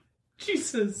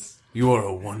 Jesus. You are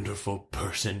a wonderful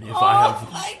person.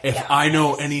 If I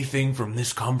know anything from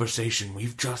this conversation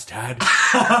we've just had,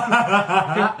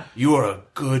 you are a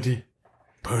good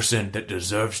person that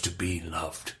deserves to be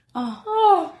loved.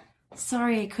 Oh,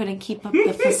 sorry I couldn't keep up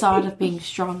the facade of being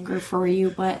stronger for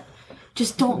you, but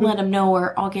just don't let him know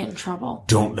or I'll get in trouble.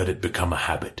 Don't let it become a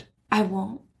habit. I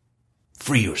won't.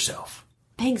 Free yourself.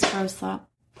 Thanks, Brosla.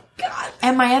 God.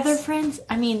 And my other friends,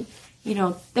 I mean,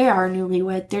 they are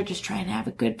newlywed. They're just trying to have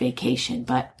a good vacation,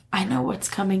 but I know what's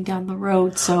coming down the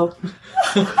road, so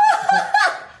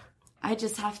I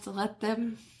just have to let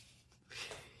them.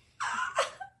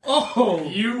 Oh,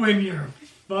 you and your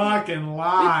fucking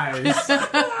lies.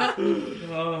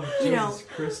 Oh, Jesus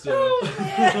Christ.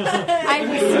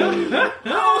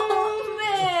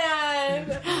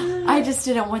 I just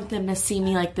didn't want them to see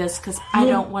me like this because I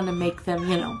don't want to make them,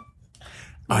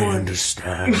 I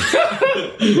understand.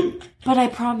 But I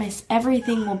promise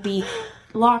everything will be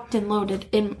locked and loaded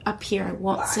up here. I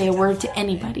won't say a word to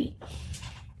anybody.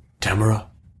 Tamara,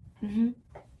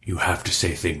 you have to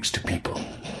say things to people.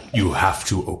 You have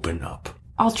to open up.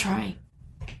 I'll try.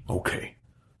 Okay.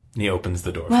 And he opens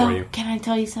the door Well, for you. can I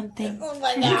tell you something? Oh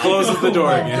my He God. closes the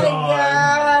door again.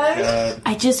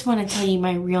 I just want to tell you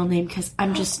my real name because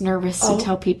I'm just nervous to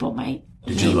tell people my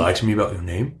Did name. you lie to me about your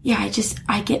name? Yeah,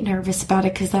 I get nervous about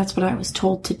it because that's what I was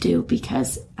told to do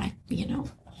because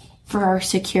for our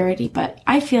security. But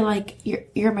I feel like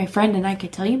you're my friend and I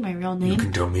could tell you my real You name.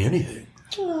 can tell me anything.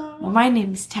 Well, my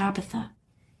name is Tabitha.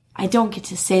 I don't get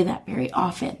to say that very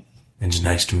often. It's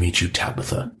nice to meet you,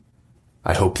 Tabitha.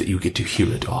 I hope that you get to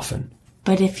hear it often.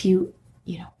 But if you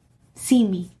see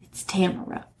me, it's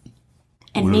Tamara.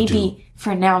 And Will maybe do.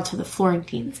 for now to the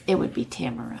Florentines, it would be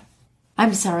Tamara.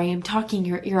 I'm sorry, I'm talking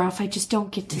your ear off. I just don't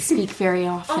get to speak very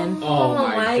often. Oh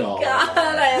my god.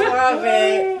 I love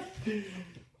it.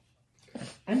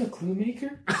 I'm a clue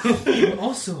maker. I'm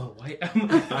also a white.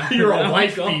 You're a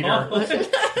white beater.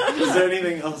 Is there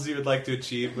anything else you would like to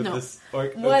achieve with this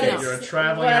orc? What else? You're a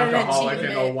traveling What an alcoholic and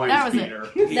a achievement. white That was it.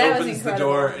 beater. He That was opens the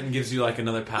incredible. door and gives you like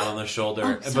another pat on the shoulder,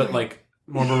 Oh, sorry. but like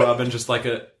more of a rub and just like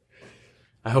a,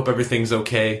 I hope everything's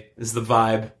okay is the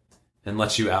vibe, and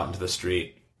lets you out into the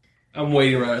street. I'm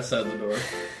waiting right outside the door.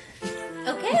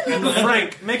 Okay,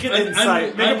 Frank, make an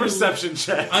insight, make a perception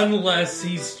check. Unless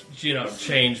he's,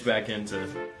 changed back into...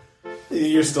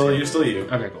 You're still you.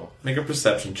 Okay, cool. Make a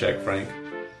perception check, Frank.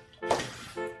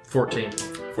 14.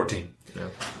 14. Yeah.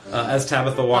 As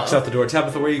Tabitha walks out the door,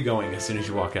 Tabitha, where are you going as soon as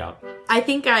you walk out? I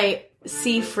think I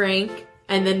see Frank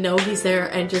and then know he's there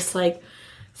and just like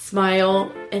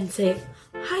smile and say,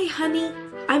 "Hi, honey,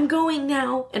 I'm going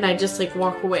now," and I just like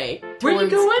walk away. Where you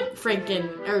going? Frank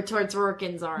or towards Roarke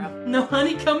and Zara. No,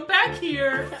 honey, come back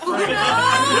here.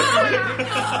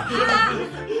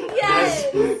 yes.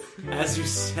 As you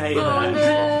say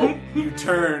that, you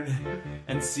turn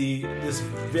and see this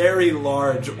very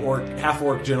large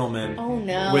half-orc gentleman Oh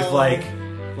no. with like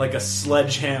a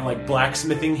sledgehammer, like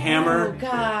blacksmithing hammer, Oh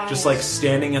gosh. just like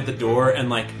standing at the door and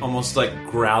like almost like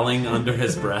growling under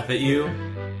his breath at you.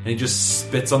 And he just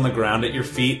spits on the ground at your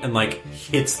feet and like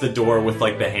hits the door with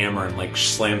like the hammer and like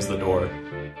slams the door.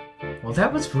 Well,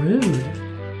 that was rude.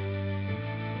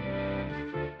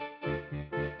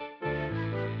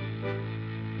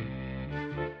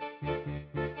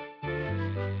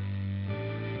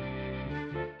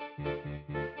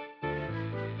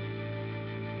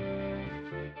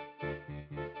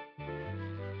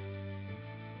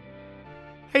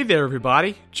 Hey there,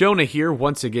 everybody. Jonah here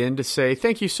once again to say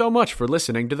thank you so much for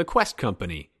listening to The Quest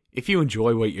Company. If you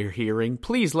enjoy what you're hearing,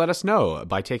 please let us know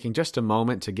by taking just a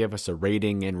moment to give us a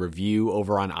rating and review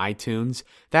over on iTunes.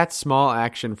 That small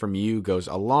action from you goes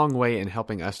a long way in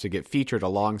helping us to get featured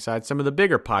alongside some of the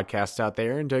bigger podcasts out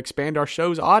there and to expand our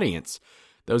show's audience.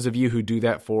 Those of you who do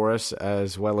that for us,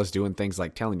 as well as doing things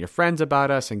like telling your friends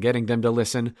about us and getting them to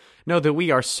listen, know that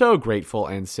we are so grateful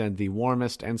and send the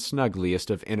warmest and snuggliest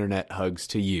of internet hugs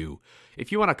to you.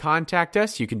 If you want to contact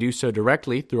us, you can do so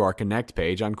directly through our Connect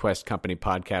page on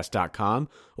questcompanypodcast.com,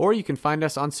 or you can find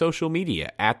us on social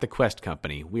media at The Quest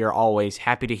Company. We are always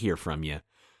happy to hear from you.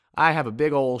 I have a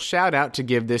big ol' shout out to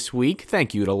give this week.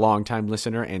 Thank you to longtime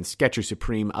listener and Sketcher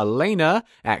Supreme Elena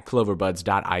at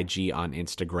cloverbuds.ig on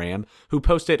Instagram, who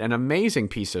posted an amazing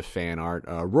piece of fan art,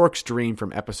 Rourke's Dream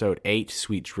from episode 8,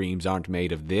 Sweet Dreams Aren't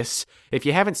Made of This. If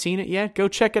you haven't seen it yet, go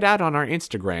check it out on our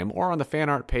Instagram or on the fan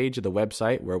art page of the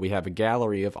website where we have a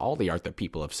gallery of all the art that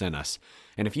people have sent us.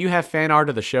 And if you have fan art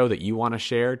of the show that you want to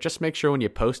share, just make sure when you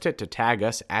post it to tag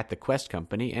us at The Quest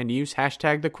Company and use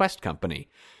hashtag The Quest Company.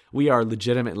 We are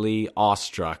legitimately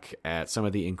awestruck at some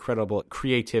of the incredible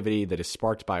creativity that is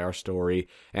sparked by our story,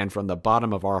 and from the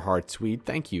bottom of our hearts, we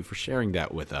thank you for sharing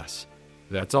that with us.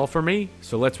 That's all for me,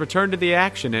 so let's return to the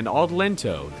action in Ald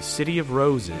Lento, the City of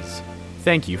Roses.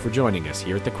 Thank you for joining us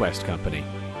here at the Quest Company.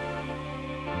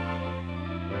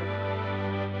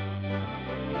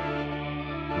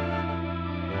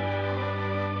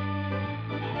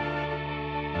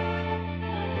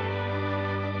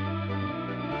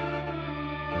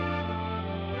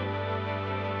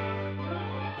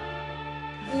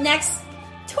 Next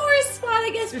tourist spot, I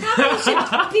guess, probably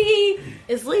should be.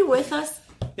 Is Lee with us?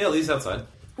 Yeah, Lee's outside.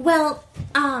 Well,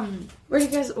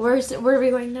 Where are we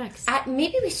going next?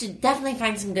 maybe we should definitely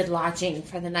find some good lodging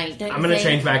for the night. Don't I'm you going to think?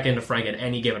 change back into Frank at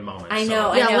any given moment. I so-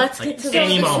 know. Yeah, I know. let's Like, get to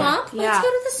any the moment. swamp. Yeah. Let's go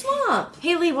to the swamp.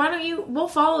 Hey Lee, why don't you? We'll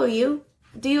follow you.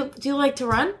 Do you like to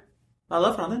run? I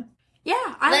love running. Yeah,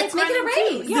 I Let's like make it a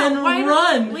running, race. too. Yeah, Then why don't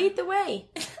run. you lead the way.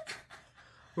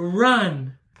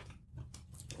 Run.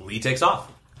 Lee takes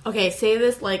off. Okay, say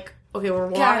this like we're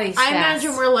walking. Gary's I fast.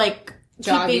 imagine we're like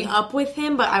Jogging. keeping up with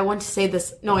him, but I want to say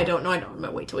this. No, I don't. I'm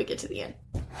gonna wait till we get to the end.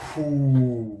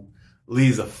 Ooh.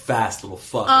 Lee's a fast little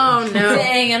fucker. Oh no!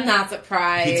 Dang, I'm not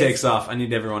surprised. He takes off. I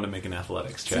need everyone to make an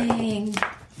athletics check Dang.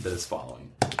 that is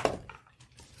following.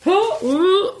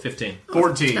 15.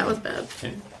 14. That was bad.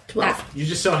 12. You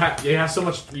just you have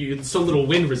so little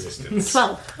wind resistance.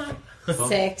 12.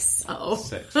 6. Oh,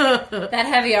 6. That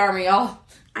heavy armor, y'all.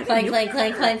 Clank, clank,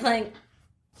 clank, clank, clank.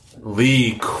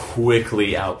 Lee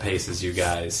quickly outpaces you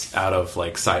guys out of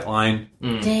like sight line,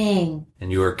 Dang.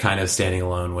 and you are kind of standing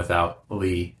alone without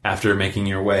Lee after making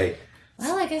your way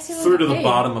Well, I guess it was through to the okay.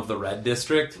 bottom of the red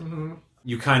district.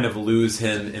 You kind of lose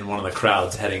him in one of the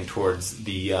crowds heading towards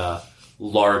the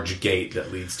large gate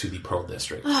that leads to the Pearl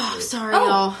District. oh sorry, Oh,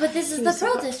 y'all. but this is the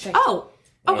Pearl District. Oh,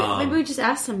 okay. Maybe we just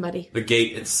ask somebody. The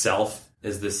gate itself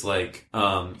is this like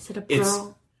Is it a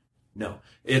pearl? No,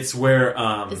 it's where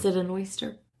Is it an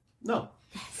oyster? no.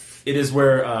 It is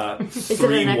where it a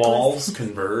 3 necklace? walls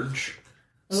converge.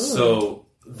 So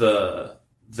the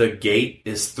gate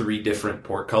is 3 different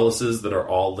portcullises that are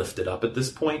all lifted up at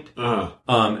this point.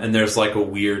 And there's like a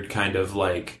weird kind of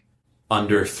like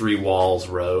under 3 walls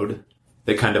road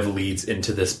that kind of leads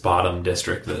into this bottom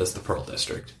district that is the Pearl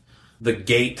District. The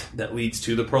gate that leads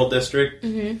to the Pearl District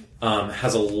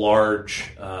has a large,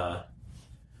 what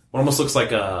almost looks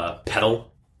like a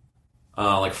petal,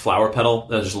 like flower petal.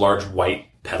 There's a large white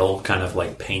petal kind of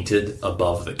like painted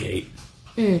above the gate.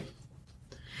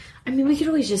 I mean, we could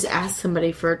always just ask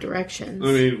somebody for directions.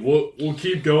 I mean, we'll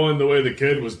keep going the way the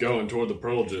kid was going toward the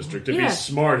Pearl District. If he's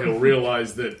smart, he'll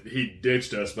realize that he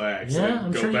ditched us by accident. Yeah,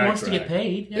 I'm sure he wants to get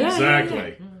paid. Yeah.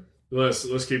 Exactly.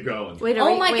 Let's keep going. Wait,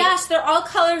 oh my gosh, they're all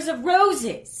colors of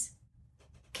roses.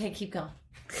 Okay, keep going.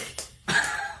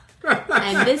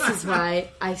 And this is why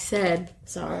I said,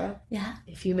 Zara,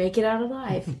 if you make it out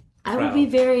alive, I will be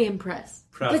very impressed.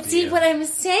 But see, what I'm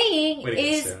saying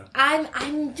is,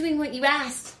 I'm doing what you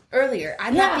asked earlier.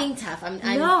 I'm not being tough. I'm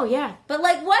But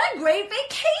like, what a great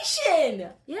vacation!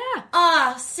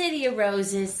 Yeah. City of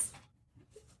Roses.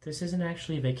 This isn't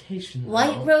actually a vacation.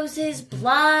 White roses,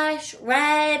 blush,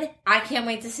 red. I can't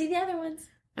wait to see the other ones.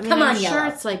 I mean, Come on, I'm sure yellow.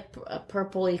 it's like a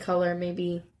purpley color,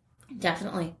 maybe.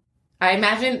 Definitely. I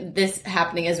imagine this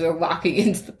happening as we're walking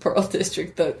into the Pearl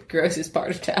District, the grossest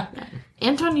part of town.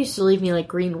 Anton used to leave me like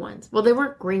green ones. Well, they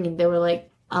weren't green. They were like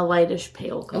a lightish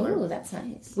pale color. Oh, that's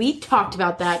nice. We talked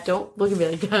about that. Don't look at me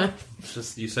like that. It's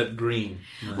just, you said green.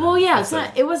 Well, yeah,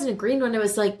 it wasn't a green one. It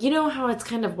was like, you know how it's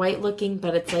kind of white looking,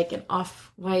 but it's like an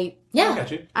off-white. Yeah. I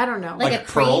got you. I don't know. Like a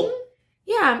pearl? cream?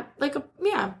 Yeah,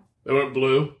 They weren't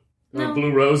blue. They No. weren't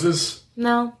blue roses.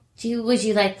 No. Would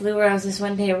you like blue roses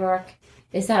one day, Roarke?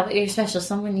 Is that what your special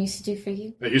someone used to do for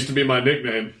you? That used to be my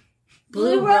nickname.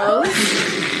 Blue Rose?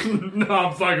 No,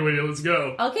 I'm fucking with you. Let's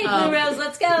go. Okay, Blue Rose,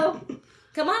 let's go.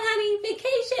 Come on, honey,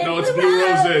 vacation. No, it's blue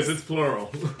roses. It's plural.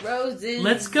 Roses.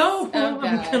 Let's go. Oh,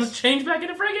 I'm gosh. gonna change back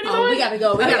into Frank anyway. Oh, we gotta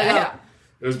go. We gotta go.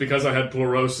 It was because I had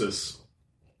pleurosis.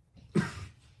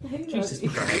 Jesus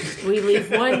Christ. We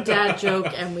leave one dad joke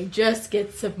and we just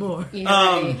get some more.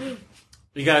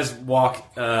 You guys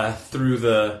walk through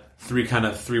the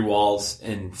 3 walls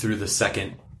and through the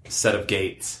second set of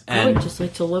gates. I And would just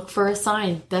like to look for a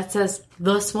sign that says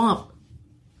the swamp.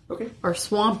 Okay. Or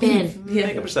swamp in.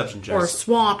 Make a perception check. Or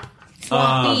swamp.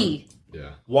 Swampy.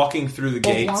 Walking through the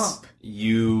gates, womp.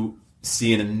 you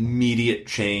see an immediate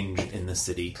change in the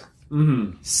city.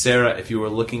 Mm-hmm. Sarah, if you were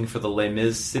looking for the Les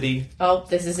Mis city, Oh,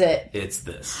 this is it. it's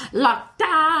this.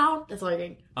 Lockdown. That's all I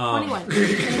think. 21.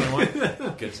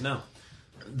 21? Good to know.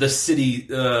 The city,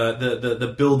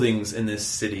 the buildings in this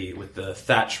city with the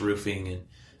thatch roofing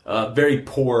and very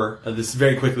poor. This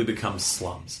very quickly becomes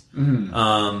slums.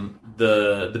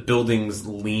 The buildings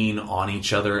lean on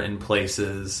each other in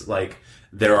places. Like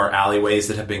there are alleyways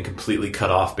that have been completely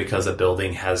cut off because a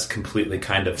building has completely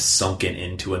kind of sunken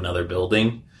into another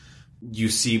building. You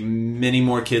see many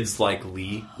more kids like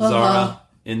Lee, Zara,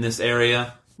 in this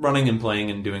area, running and playing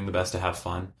and doing the best to have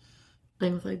fun.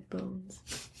 Playing with like bones.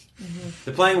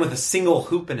 They're playing with a single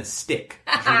hoop and a stick.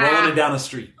 They're rolling it down a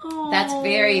street. That's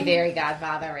very, very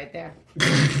Godfather right there.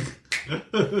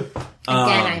 Again,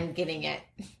 I'm getting it.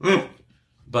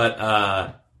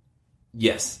 But,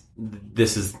 yes,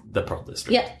 this is the Pearl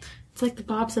District. Yep. It's like the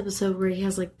Bob's episode where he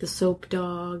has like the soap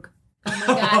dog. Oh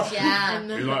my gosh, yeah. And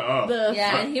You're like, oh,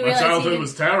 Yeah, and he my realized childhood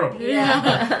was terrible.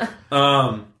 Yeah.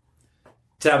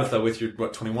 Tabitha, with your,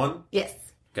 21? Yes.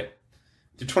 Okay.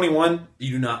 To 21,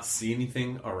 you do not see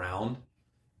anything around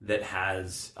that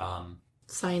has,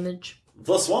 Signage.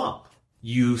 the swamp.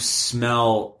 You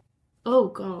smell Oh,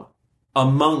 God.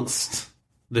 amongst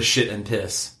the shit and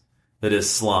piss that is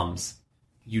slums.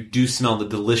 You do smell the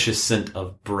delicious scent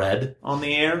of bread on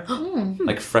the air,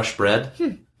 like fresh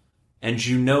bread. And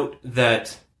you note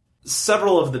that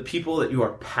several of the people that you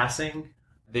are passing,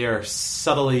 they are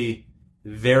subtly,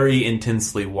 very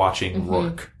intensely watching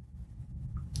Roarke.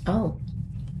 Oh.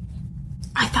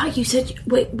 I thought you said...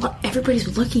 Wait, what?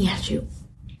 Everybody's looking at you.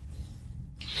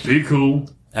 Be cool.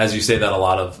 As you say that, a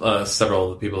lot of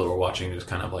several of the people that were watching just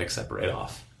kind of like separate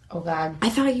off. Oh, God. I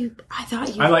thought you...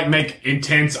 I like make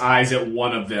intense eyes at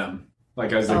one of them,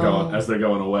 like as they're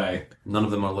going away. None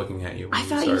of them are looking at you. when I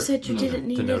thought you said you didn't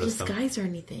need a notice them. disguise or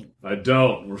anything. I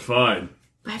don't. We're fine.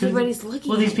 Everybody's looking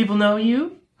Will at these people know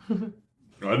you?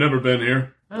 I've never been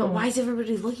here. But why is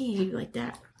everybody looking at you like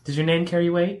that? Does your name carry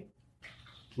weight?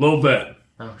 Little bit.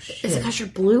 Oh, Is it shit. because you're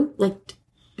blue? Like,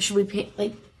 should we paint...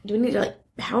 Like, do we need to, like,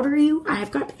 powder you? I've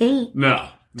got paint. No.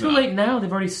 Too late now.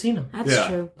 They've already seen him. That's Yeah.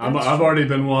 true. I've That's already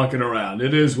been walking around.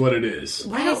 It is what it is.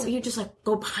 Why don't you just, like,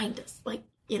 go behind us? Like,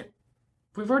 you know...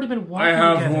 We've already been walking I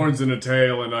have together. horns and a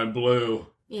tail, and I'm blue.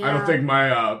 Yeah. I don't think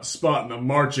my spot in the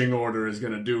marching order is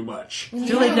going to do much.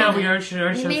 Too late now. We already should We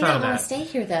have may thought not of want that. to stay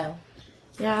here, though.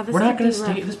 Yeah, this We're not going going to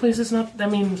to stay. This place is not,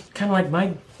 kind of like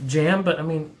my jam, but,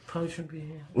 probably shouldn't be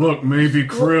here. Look, maybe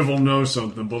Kriv will know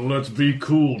something, but let's be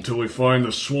cool till we find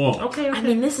the swamp. Okay.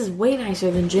 this is way nicer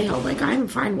than jail. Like, I'm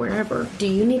fine wherever. Do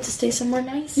you need to stay somewhere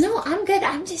nice? No, I'm good.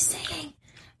 I'm just saying.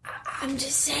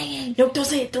 No, don't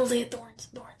say it. Don't say it. Thorns.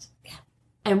 Yeah.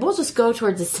 And we'll just go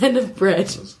towards the scent of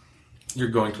bread. You're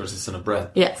going towards the scent of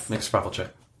bread. Yes. Make a survival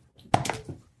check.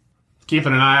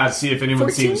 Keeping an eye out, see if anyone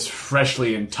 14? seems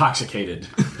freshly intoxicated.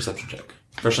 Perception check.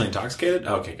 Freshly intoxicated?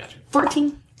 Okay, gotcha.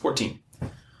 14. 14.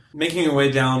 Making your way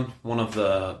down one of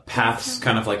the paths,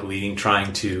 kind of like leading,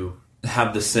 trying to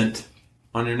have the scent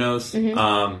on your nose.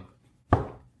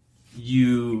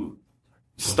 You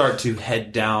start to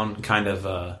head down kind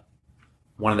of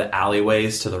one of the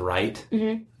alleyways to the right.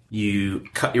 You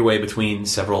cut your way between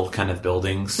several kind of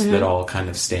buildings that all kind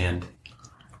of stand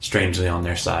strangely on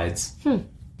their sides.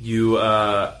 You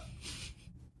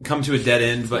come to a dead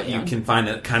end, but you can find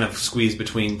it kind of squeezed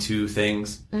between two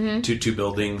things, two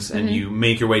buildings, and you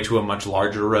make your way to a much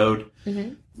larger road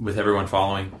with everyone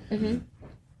following.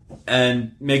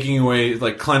 And making your way,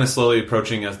 like, kind of slowly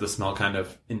approaching as the smell kind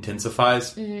of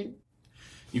intensifies.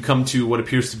 You come to what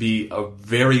appears to be a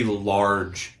very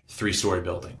large 3-story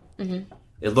building.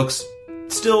 It looks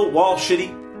still, while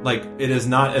shitty, like, it is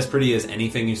not as pretty as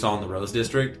anything you saw in the Rose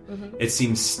District. It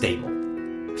seems stable.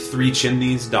 3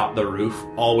 chimneys dot the roof,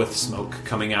 all with smoke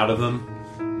coming out of them.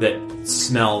 That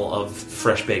smell of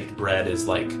fresh-baked bread is,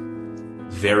 like,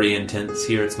 very intense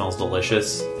here. It smells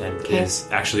delicious and is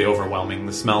actually overwhelming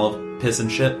the smell of piss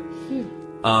and shit.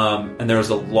 And there's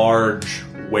a large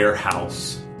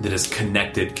warehouse that is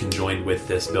conjoined with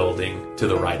this building to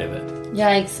the right of it.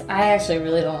 Yikes. I actually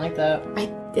really don't like that.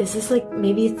 Is this like,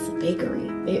 maybe it's the bakery?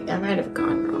 I might have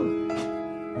gone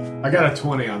wrong. I got a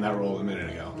 20 on that roll a minute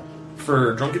ago.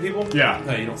 For drunken people? Yeah.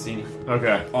 No, you don't see any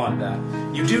Okay. on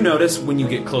that. You do notice when you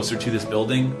get closer to this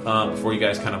building, before you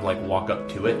guys kind of like walk up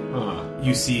to it,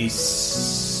 you see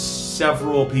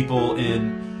several people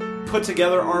in put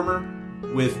together armor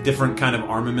with different kind of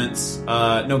armaments,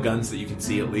 no guns that you can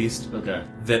see at least. Okay.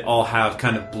 That all have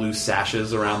kind of blue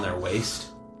sashes around their waist,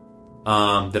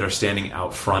 that are standing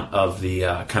out front of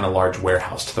the kind of large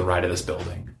warehouse to the right of this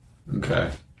building.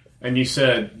 Okay. And you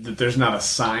said that there's not a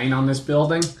sign on this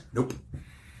building? Nope.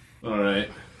 All right.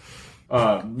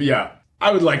 Yeah.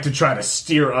 I would like to try to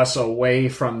steer us away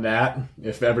from that,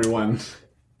 if everyone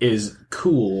is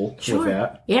cool with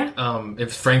that. Yeah.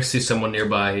 If Frank sees someone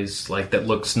nearby, he's like that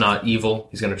looks not evil.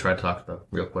 He's gonna try to talk to them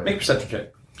real quick. Make a perception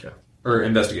check. Okay. Or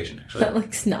investigation, actually. That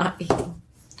looks not evil.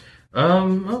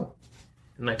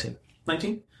 19.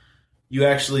 19? You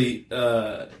actually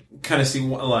kind of see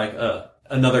like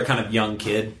another kind of young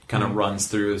kid kind of runs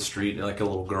through the street, like a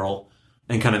little girl,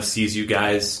 and kind of sees you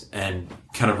guys and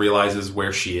kind of realizes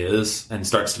where she is and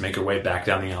starts to make her way back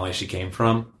down the alley she came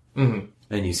from.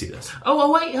 And you see this.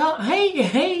 Oh, wait.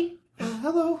 Hey.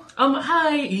 Hello.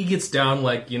 Hi. He gets down,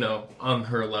 like, on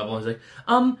her level. He's like,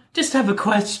 just have a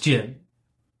question.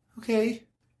 Okay.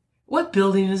 What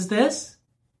building is this?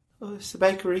 Oh, it's the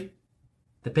bakery.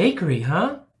 The bakery,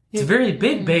 huh? It's a very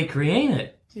big bakery, ain't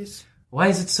it? Yes. Why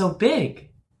is it so big?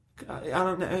 I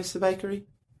don't know. It's the bakery.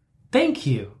 Thank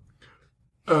you.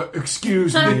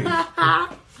 Excuse me.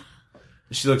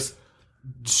 She looks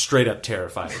straight up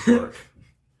terrified of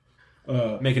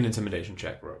Roarke. Make an intimidation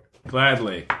check, Roarke.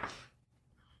 Gladly.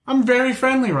 I'm very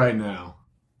friendly right now.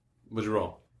 What'd you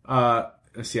roll?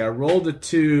 Let's see, I rolled a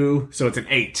 2, so it's an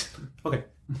 8. Okay.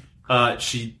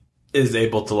 She is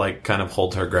able to, like, kind of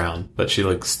hold her ground, but she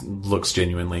looks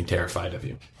genuinely terrified of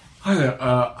you. Hi there.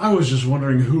 I was just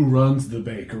wondering who runs the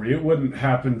bakery. It wouldn't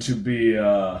happen to be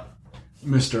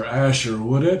Mr. Asher,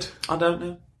 would it? I don't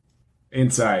know.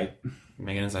 Insight.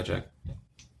 Make an insight check.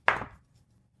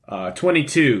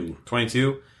 22.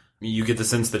 22. You get the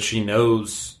sense that she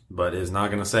knows, but is not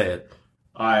going to say it.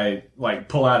 I,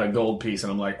 pull out a gold piece,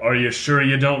 and I'm like, are you sure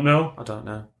you don't know? I don't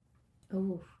know.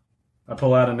 Ooh. I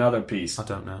pull out another piece. I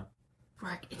don't know.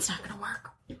 Roarke, it's not gonna work.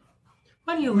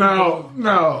 Why do you No.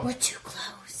 We're too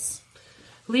close.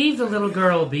 leave the little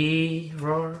girl be,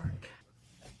 Roarke?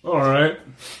 All right.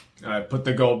 I put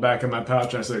the gold back in my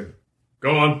pouch, and I said,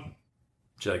 go on.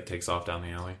 She, like, takes off down the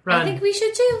alley. Run. I think we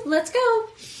should too. Let's go.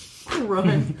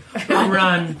 Run.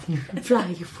 Run. Fly,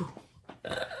 you fool.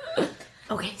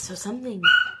 Okay, so something.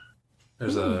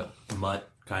 There's a mutt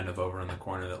kind of over in the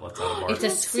corner that lets out a bark. It's a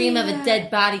scream of a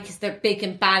dead body because they're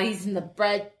baking bodies in the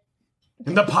bread.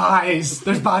 In the pies.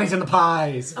 There's bodies in the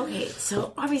pies. Okay,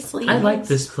 so obviously. I like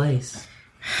this place.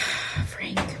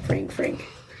 Frank.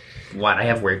 What? I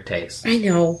have weird taste. I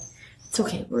know. It's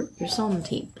okay. You're still on the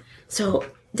team. So,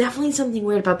 definitely something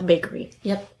weird about the bakery.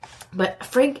 Yep. But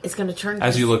Frank is going to turn...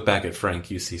 As you look back at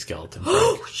Frank, you see skeleton.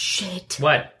 Oh, shit.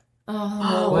 What?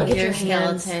 Oh, look at your your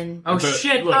hands. skeleton. Oh, But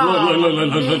shit.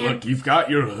 Look. You've got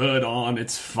your hood on.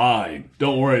 It's fine.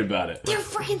 Don't worry about it. They're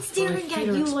freaking staring feet at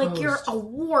are you like exposed. you're a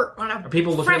wart on a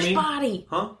people looking fresh at me? body.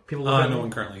 Huh? People look at no me.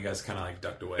 one currently. You guys kind of like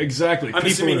ducked away. Exactly. I'm People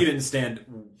assuming are- you didn't stand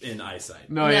in eyesight.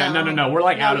 No. We're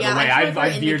like out of the way.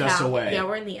 I veered us away. Yeah,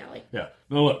 we're in the alley. Yeah.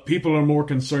 No, look, people are more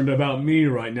concerned about me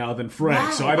right now than Frank,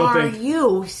 Wow, so I don't think... Are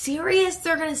you serious?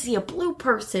 They're going to see a blue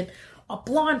person, a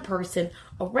blonde person,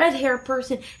 a red hair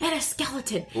person, and a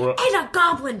skeleton, Right. and a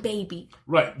goblin baby.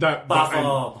 Right, that...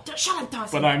 Shut up,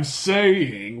 Dawson. But I'm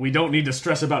saying we don't need to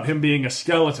stress about him being a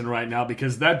skeleton right now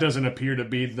because that doesn't appear to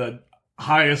be the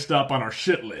highest up on our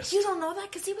shit list. You don't know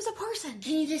that because he was a person.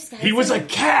 Can you just... He was a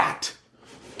cat!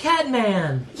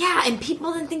 Catman. Yeah, and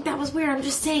people didn't think that was weird. I'm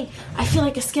just saying, I feel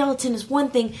like a skeleton is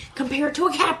one thing compared to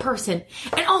a cat person.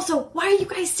 And also, why are you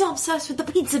guys still obsessed with the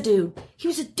pizza dude? He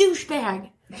was a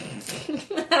douchebag.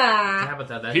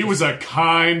 Tabitha, He was a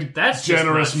kind, That's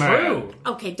generous just not man. true.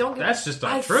 Okay, don't get... That's just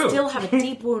not I true. still have a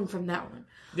deep wound from that one.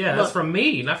 Yeah, Look, that's from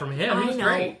me, not from him. He I was know.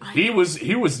 great.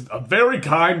 He was a very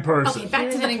kind person. Okay, He back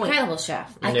was to an the point. incredible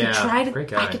chef. I Yeah, great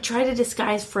guy. could try to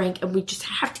disguise Frank, and we just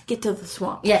have to get to the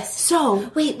swamp. Yes.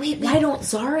 So Wait. why don't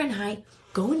Zara and I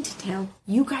go into town?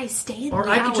 You guys stay in Or the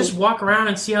I alley. could just walk around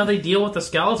and see how they deal with the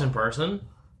skeleton person.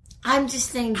 I'm just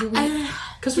saying, do we...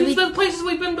 Because the places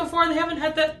we've been before, they haven't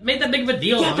made that big of a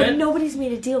deal Yeah, of but it. nobody's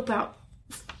made a deal about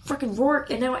freaking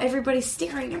Roarke, and now everybody's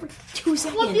staring every 2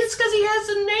 seconds. Well, it's because he has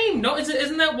a name. No,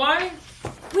 isn't that why?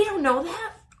 We don't know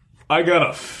that. I got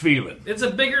a feeling. It's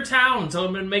a bigger town,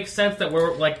 so it makes sense that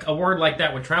we're like a word like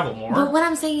that would travel more. But what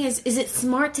I'm saying is it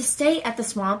smart to stay at the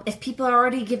swamp if people are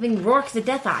already giving Roarke the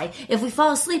death eye? If we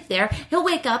fall asleep there, he'll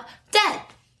wake up dead.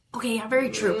 Okay, yeah,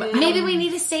 very true. But Maybe we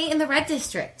need to stay in the red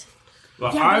district.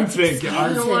 Well, Yeah, I'm that's thinking... I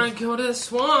expensive. don't want to go to the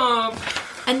swamp.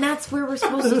 And that's where we're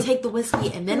supposed to take the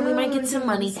whiskey, and then we might get some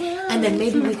money, and then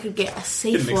maybe we could get a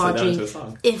safe Could mix that down lodging into a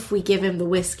song. if we give him the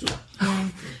whiskey.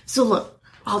 So look,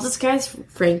 I'll disguise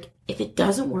Frank. If it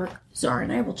doesn't work, Zara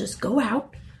and I will just go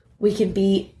out. We can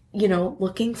be,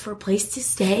 looking for a place to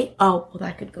stay. Oh, well,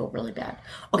 that could go really bad.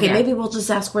 Okay, Yeah. maybe we'll just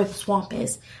ask where the swamp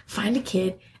is, find a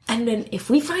kid, and then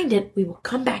if we find it, we will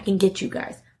come back and get you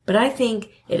guys. But I think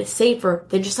it is safer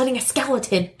than just letting a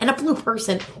skeleton and a blue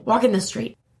person walk in the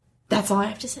street. That's all I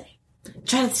have to say.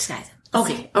 Try to disguise him.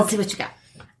 Okay, Let's see what you got.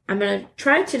 I'm gonna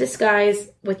try to disguise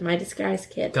with my disguise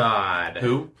kit. God.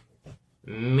 Who?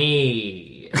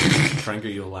 Me. Frank, are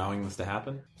you allowing this to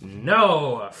happen?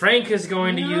 No. Frank is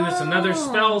going to use another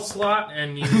spell slot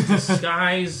and use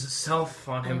disguise self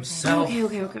on himself.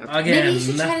 Okay. Again. Maybe you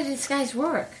should try to disguise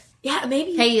Roarke. Yeah,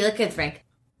 maybe. Hey, you look good, Frank.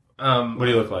 What do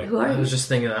you look like? Who are I you? was just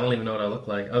thinking, I don't even know what I look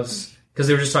like. Because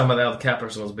they were just talking about how the cat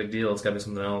person was a big deal. It's got to be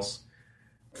something else.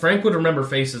 Frank would remember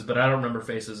faces, but I don't remember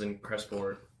faces in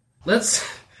Crestport. Let's...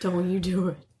 Don't you do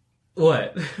it.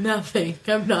 What? Nothing.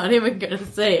 I'm not even gonna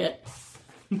say it.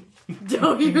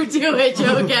 Don't you do it,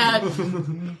 Joe Cat.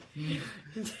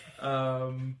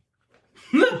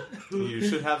 You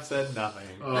should have said nothing.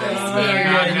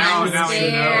 Now he knows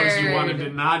scared. you wanted to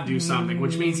not do something,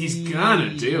 which means he's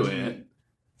gonna do it.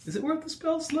 Is it worth the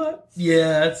spell slot?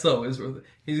 Yeah, it's always worth it.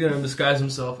 He's going to disguise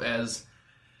himself as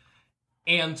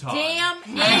Anton. Damn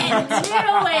it! Do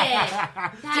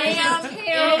it! Damn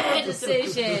terrible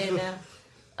decision.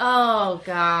 Oh,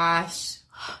 gosh.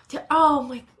 Oh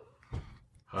my...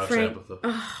 Hi, Frank.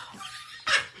 Tabitha.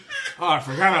 Oh, I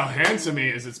forgot how handsome he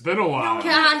is. It's been a while.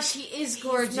 Gosh, he is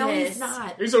gorgeous. No, he's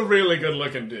not. He's a really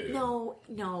good-looking dude. No.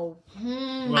 Look,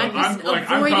 I'm just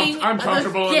avoiding I'm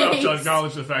comfortable the enough to gaze.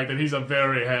 acknowledge the fact that he's a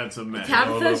very handsome man.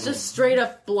 Tabitha's just straight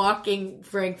up blocking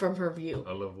Frank from her view.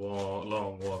 I love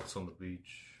long walks on the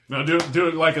beach. No, do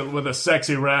it like with a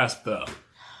sexy rasp, though.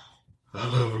 I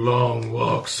love long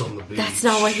walks on the beach. That's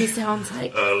not what he sounds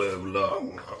like. I love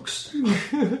long walks.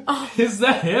 Is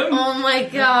that him? Oh, my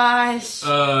gosh.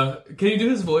 Can you do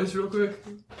his voice real quick?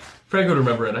 Frank would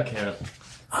remember it. I can't.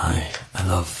 I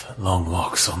love long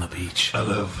walks on the beach. I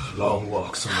love long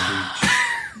walks on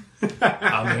the beach.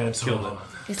 I'm Anton.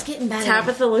 It's getting better.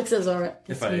 Tabitha looks at Zara.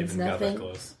 This If I means even got that nothing.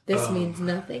 close. This means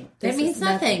nothing. That This means is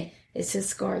nothing. Is his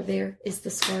scar there? Is the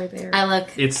scar there? I look.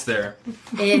 It's there.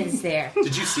 It is there.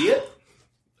 Did you see it?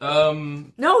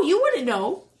 No, you wouldn't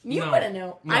know. You No. wouldn't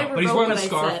know. No, I but he's revoke wearing the what I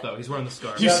scarf, said. though. He's wearing the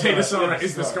scarf. You say the scar.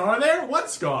 Is the scar there?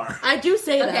 What scar? I do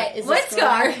say that. Okay, Is what the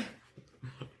scar?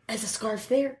 Is a scarf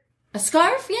there? A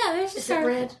scarf? Yeah, there's a Is scarf. it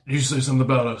red? You say something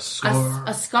about a scar.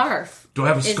 A scarf. Do I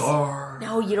have a scar?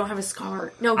 No, you don't have a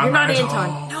scar. No, you're I'm not Anton.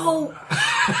 Anton. No.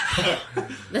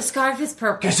 The scarf is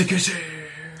purple. Kissy, kissy.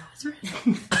 Maybe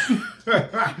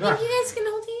you guys can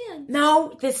hold hands.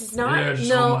 No, this is not. Yeah,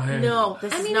 just hold my hand. No,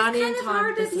 this I is mean, not it's kind Anton. of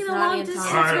hard to This be is in a not long Anton. distance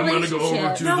All right, I'm gonna go over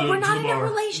relationship. to No, the we're not to in the a bar.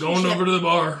 relationship. Going over to the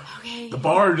bar. Okay. The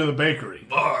bar or to the bakery?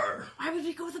 Bar. Why would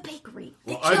we go to the bakery?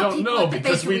 Well, I don't people know at the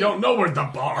because we bakery. don't know where the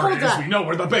bar Hold is. up. We know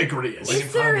where the bakery is.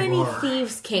 Is there any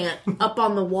thieves' cant up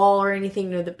on the wall or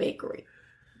anything near the bakery?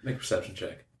 Make a perception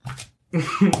check.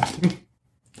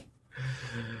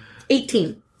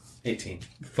 18. 18.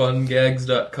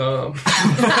 Fungags.com.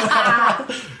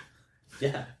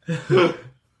 Yeah.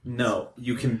 No,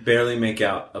 you can barely make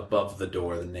out above the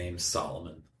door the name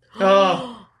Solomon.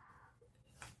 Oh.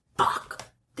 Fuck.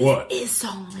 This What? is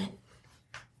Solomon.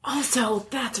 Also,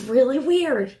 that's really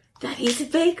weird that he's a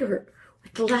baker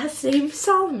with the last name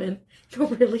Solomon in a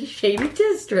really shady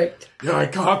district. Yeah, I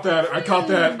caught that. I caught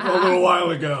that a little while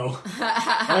ago.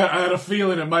 I had a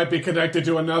feeling it might be connected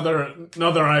to another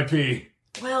IP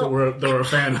Well, that we're a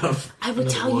fan of. I would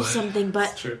tell you what? something,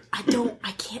 but true.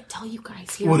 I can't tell you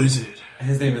guys here. What is it?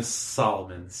 His name is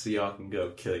Solomon, so y'all can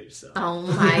go kill yourself. Oh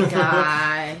my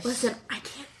gosh. Listen, I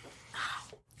can't.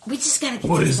 We just gotta get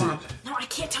What to the is swamp. it? No, I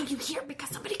can't tell you here because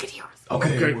somebody could hear us.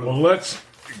 Okay, well, let's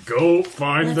go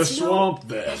find Let's the go. swamp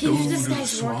then. Can you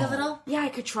disguise Roarke a little? Yeah, I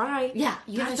could try. Yeah,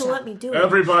 you give have it to a shot. let me do it.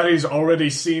 Everybody's already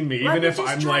seen me, Let even me if just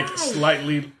I'm like try.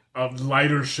 slightly a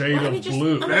lighter shade Let me of just-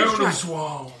 blue. I'm gonna Down try. the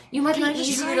swamp. You might Can I be just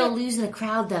easier try to it? lose in the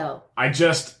crowd, though.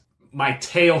 My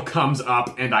tail comes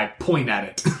up and I point at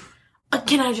it.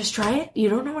 Can I just try it? You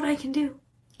don't know what I can do.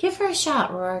 Give her a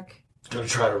shot, Roarke. Gonna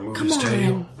try to remove Come his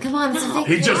tail. on. Come on, it's a He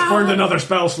vacation. just burned another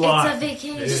spell slot. It's a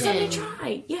vacation. Just let me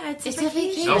try. Yeah, it's It's a a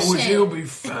vacation. vacation. Oh, he'll be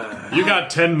fine. You got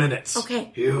 10 minutes.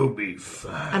 Okay, He'll be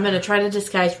fine. I'm gonna try to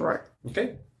disguise Roarke.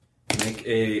 Okay. Make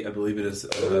I believe it is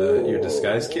your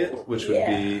disguise kit, which would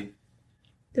be...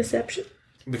 Deception.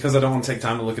 Because I don't want to take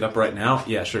time to look it up right now,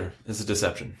 yeah, sure. It's a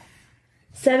deception.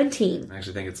 17. I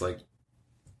actually think it's like...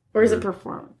 Or is it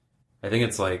perform? I think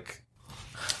it's like...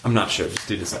 I'm not sure. Just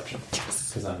do deception.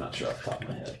 Because I'm not sure off the top of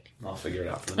my head. I'll figure it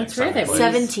out for the next time. rare we play.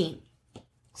 17.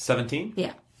 17?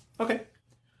 Yeah. Okay.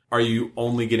 Are you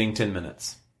only getting 10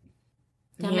 minutes?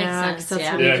 That Yeah, makes 'cause sense, that's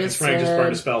yeah. what Yeah, he because just Frank just said.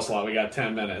 burned a spell slot. We got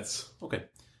 10 minutes. Okay.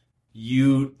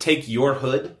 You take your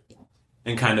hood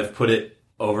and kind of put it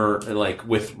over, like,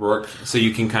 with Roarke, so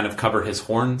you can kind of cover his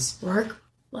horns. Roarke,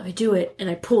 let me do it. And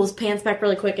I pull his pants back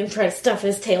really quick and try to stuff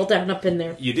his tail down up in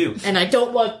there. You do. And I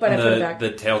don't look, but I put it back.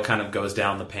 The tail kind of goes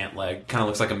down the pant leg. Kind of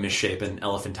looks like a misshapen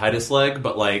elephantitis leg,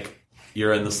 but, like,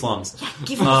 you're in the slums. Yeah,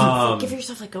 give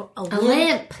yourself like a A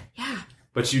limp. Yeah.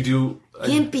 But you do a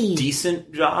Gimpy.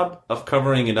 decent job of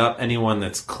covering it up. Anyone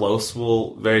that's close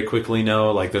will very quickly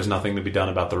know, like, there's nothing to be done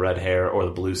about the red hair or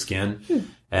the blue skin.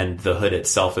 And the hood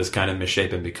itself is kind of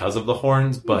misshapen because of the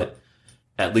horns, but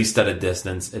at least at a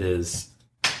distance, it is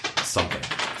something.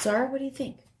 Zara, what do you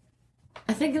think?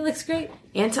 I think it looks great.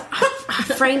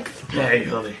 Frank. Hey,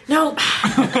 honey. No.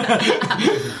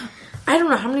 I don't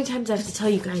know how many times I have to tell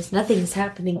you guys nothing is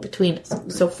happening between us.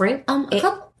 So Frank, A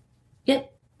couple. Yep.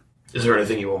 Is there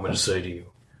anything you want me to say to you?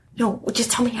 no,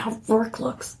 just tell me how Roarke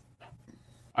looks.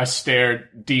 I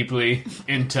stared deeply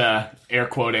into air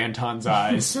quote Anton's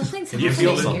eyes. Something's You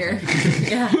feel happening something. here.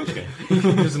 Yeah.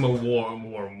 Gives him a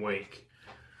warm wake.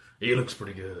 He looks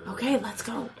pretty good. Okay, let's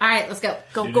go. All right, let's go.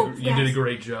 Go, You go. did, you did a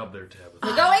great job there, Tabitha.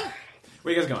 We're going.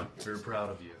 Where are you guys going? Very proud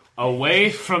of you. Away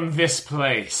from this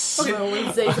place. I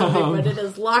always say something, but it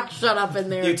is locked shut up in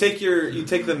there. You take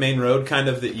the main road kind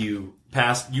of that you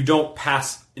pass. You don't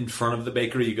pass in front of the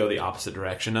bakery. You go the opposite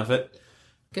direction of it,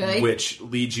 Good. which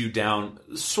leads you down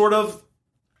sort of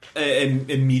a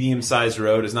medium-sized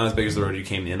road. It's not as big as the road you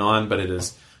came in on, but it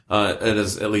is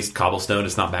at least cobblestone.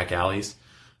 It's not back alleys.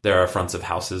 There are fronts of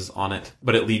houses on it,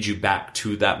 but it leads you back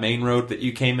to that main road that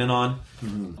you came in on.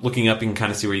 Mm-hmm. Looking up, you can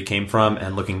kind of see where you came from,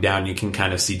 and looking down, you can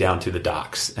kind of see down to the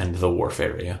docks and the wharf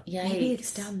area. Yeah, Maybe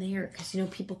it's down there because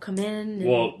people come in. And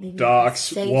Well, maybe docks,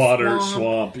 say water,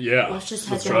 swamp. Yeah. Let's just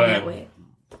head down try that it. way.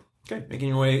 Okay, making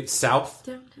your way south.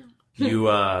 Downtown. You,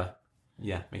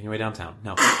 making your way downtown.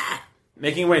 No.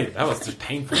 Making your way, that was just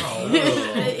painful.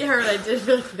 It hurt. I did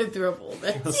feel like I threw up a little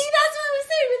bit. See, that's what I was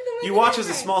saying with the You watch as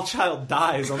a small child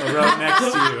dies on the road next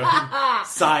to you and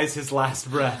sighs his last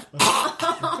breath.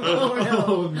 Oh,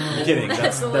 no. I'm kidding.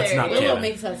 That's not Willow canon.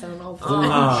 makes that sound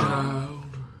awful.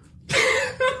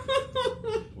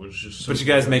 But you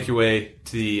guys make your way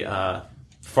to the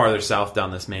farther south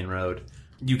down this main road.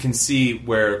 You can see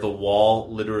where the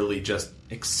wall literally just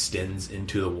extends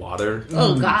into the water.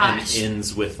 Oh, gosh. And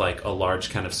ends with like a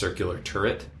large kind of circular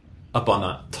turret. Up on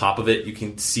the top of it, you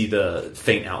can see the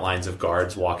faint outlines of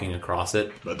guards walking across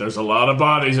it. But there's a lot of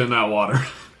bodies in that water.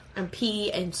 And pee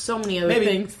and so many other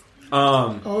things.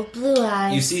 Old blue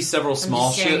eyes. You see several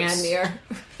small ships.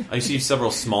 You see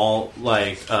several small,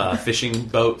 like, fishing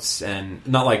boats, and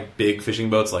not like big fishing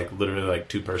boats, like literally like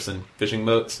 2-person fishing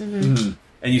boats. And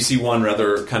you see one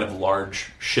rather kind of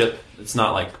large ship. It's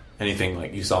not like anything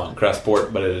like you saw in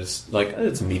Crestport, but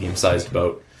it's a medium-sized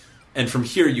boat. And from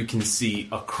here you can see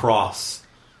across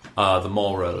the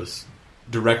Mulrose.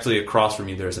 Directly across from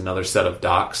you there's another set of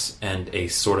docks and a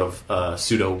sort of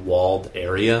pseudo-walled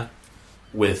area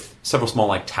with several small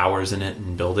like towers in it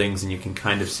and buildings, and you can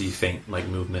kind of see faint like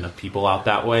movement of people out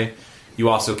that way. You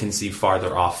also can see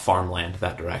farther off farmland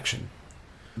that direction.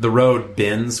 The road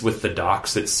bends with the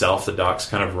docks itself. The docks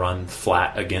kind of run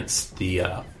flat against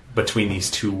the between these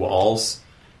two walls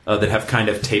that have kind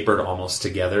of tapered almost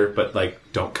together, but like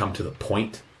don't come to the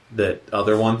point that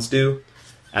other ones do,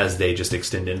 as they just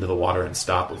extend into the water and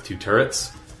stop with 2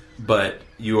 turrets. But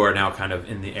you are now kind of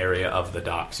in the area of the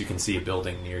docks. You can see a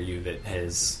building near you that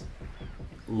has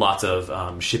lots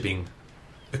of shipping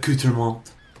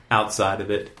accoutrement outside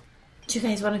of it. Do you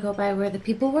guys want to go by where the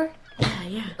people were?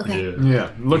 Yeah. Okay.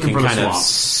 Yeah, looking you for can the kind of swamp.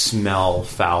 smell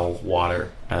foul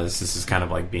water, as this is kind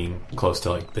of like being close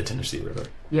to like the Tennessee River.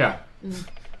 Yeah. It's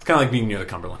kind of like being near the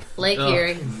Cumberland. Lake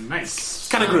Erie. Nice. It's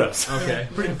kind of gross. Okay.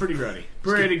 Pretty grody.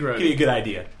 Pretty grody. Give you a good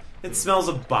idea. It smells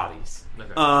of bodies.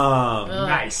 Okay.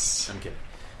 Nice. I'm kidding.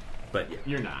 But yeah.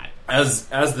 You're not. As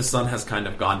the sun has kind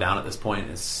of gone down at this point,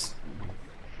 it's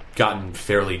gotten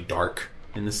fairly dark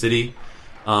in the city.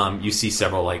 You see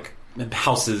several like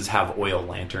houses have oil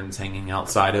lanterns hanging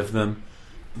outside of them.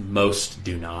 Most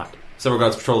do not. Several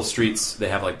guards patrol the streets. They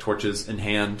have like torches in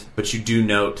hand, but you do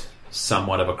note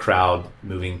somewhat of a crowd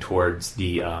moving towards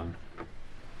the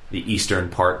eastern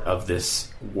part of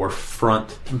this wharf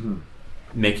front,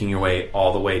 making your way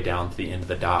all the way down to the end of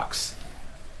the docks.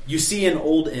 You see an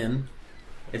old inn.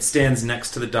 It stands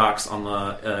next to the docks on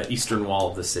the eastern wall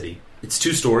of the city. It's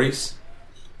 2 stories,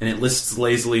 and it lists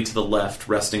lazily to the left,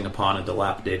 resting upon a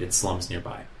dilapidated slums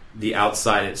nearby. The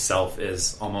outside itself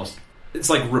is almost... It's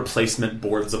like replacement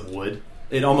boards of wood.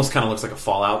 It almost kind of looks like a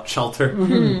fallout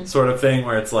shelter sort of thing,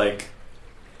 where it's like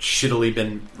shittily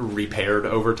been repaired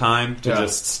over time to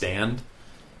just stand.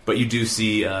 But you do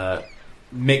see a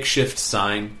makeshift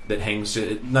sign that hangs...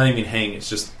 Not even hang, it's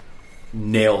just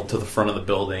nailed to the front of the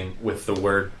building with the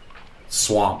word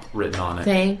swamp written on it.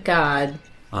 Thank God.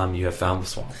 You have found the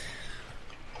swamp.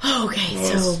 Okay,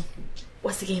 so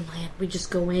what's the game plan? We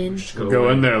just go in. Go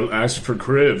in there, ask for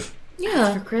Kriv.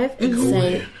 Yeah. For Kriv and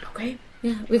say, okay.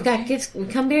 Yeah, we've got gifts. We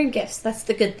come bearing gifts. That's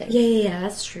the good thing. Yeah,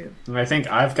 that's true. And I think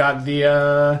I've got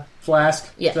the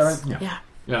flask. Yes. Is that right?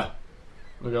 Yeah.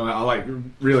 We're going. I'm like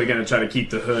really gonna try to keep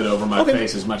the hood over my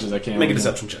face as much as I can. Make a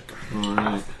deception check. All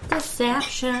right.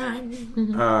 Deception.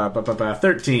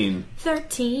 13.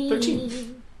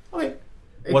 13. Okay.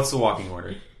 What's the walking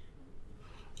order?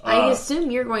 I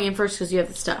assume you're going in first because you have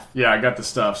the stuff. Yeah, I got the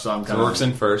stuff, so I'm kind of... Roarke's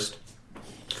in first.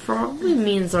 Probably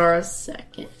means Zara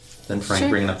second. Then Frank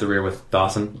bringing up the rear with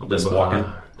Dawson. Just walking.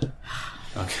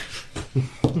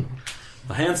 Okay.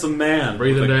 A handsome man.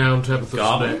 Breathing with a down, Tabitha's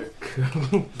goblin. neck.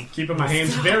 keeping my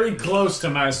hands very close to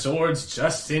my swords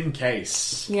just in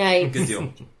case. Yikes. Good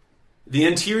deal. The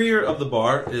interior of the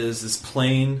bar is this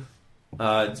plain.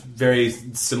 It's very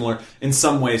similar in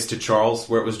some ways to Charles,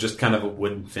 where it was just kind of a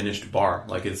wooden finished bar.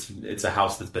 Like it's a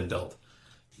house that's been built.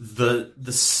 The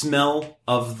smell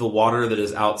of the water that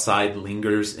is outside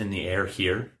lingers in the air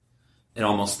here. It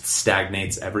almost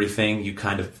stagnates everything. You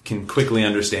kind of can quickly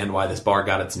understand why this bar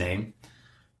got its name.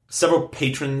 Several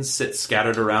patrons sit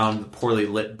scattered around the poorly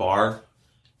lit bar.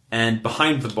 And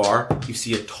behind the bar, you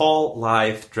see a tall,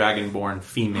 lithe, dragonborn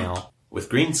female with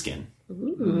green skin.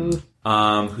 Who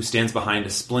stands behind a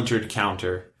splintered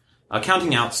counter,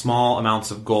 counting out small amounts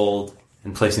of gold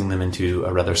and placing them into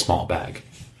a rather small bag.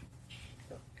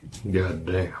 God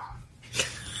damn.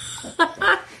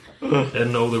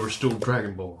 Didn't know they were still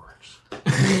dragonborns.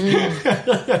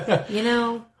 You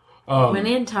know, when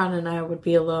Anton and I would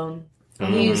be alone,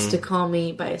 he used to call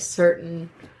me by a certain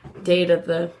date of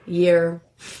the year.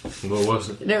 What was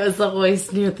it? And it was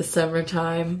always near the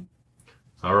summertime.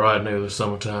 All right, near the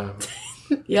summertime.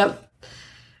 Yep.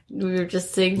 We were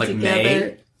just sitting Like together.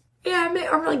 May? Yeah,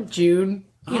 or like June.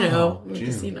 You know. We're June.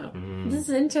 just, This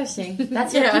is interesting.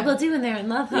 That's what people do when they're in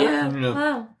love, huh? Yeah.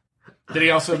 Wow. Did he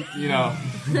also,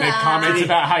 make comments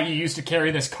about how you used to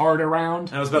carry this cart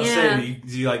around? I was about to say,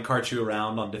 do you like cart you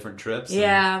around on different trips?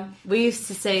 Yeah, we used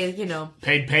to say,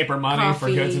 paid paper money for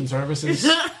goods and services.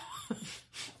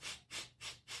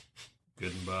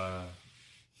 Goodbye.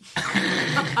 You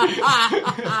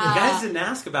guys didn't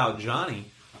ask about Johnny.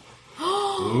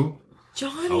 Who?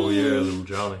 Johnny. Oh yeah, little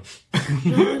Johnny.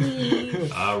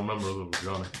 Johnny. I remember little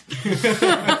Johnny.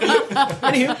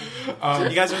 Anywho,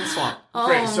 you guys are in the swamp.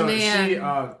 Great. So man. she,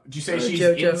 did you say she's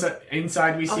JoJo.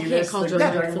 inside? We see Okay, this. call the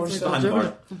JoJo. Dragonborn stuff? Behind the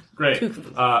bar. Great.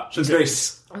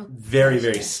 She's very,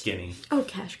 very skinny. Oh,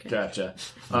 cash. Gotcha.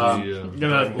 I'm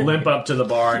gonna limp up to the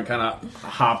bar and kind of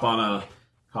hop on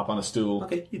a stool.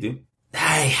 Okay, you do.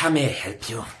 Hi, how may I help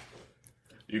you?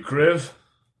 You Kriv?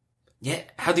 Yeah,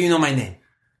 how do you know my name?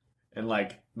 And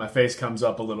my face comes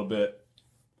up a little bit.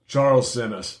 Charles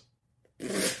sent us.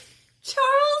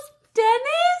 Charles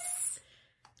Dennis?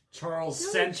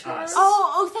 Charles sent us.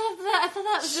 I thought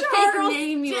that was the fake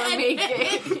name you were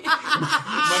making.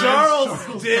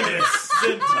 Charles Dennis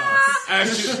sent us.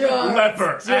 Actually,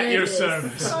 leper at your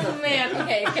service. Oh man.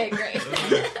 Okay, great.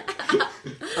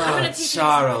 Oh,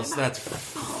 Charles, that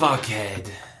fuckhead.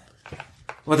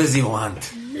 What does he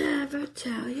want? Never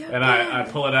tell you. And I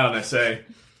pull it out and I say,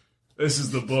 "This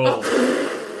is the bull."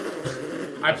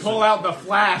 I pull out the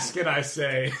flask and I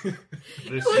say, It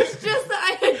was just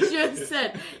that I had just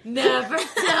said, never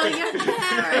tell your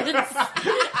parents.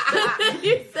 And then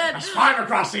you said, "Fire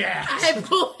across the ass." I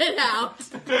pull it out.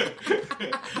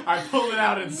 I pull it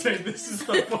out and say, "This is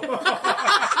the bull."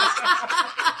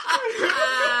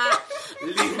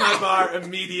 Leave my bar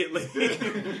immediately.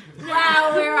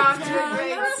 Wow, we're off to a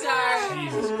great start.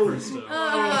 Jesus Christ.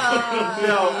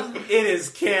 No, it is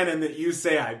canon that you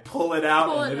say I pull it out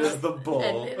and it is the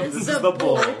bull. And This is the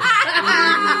bull.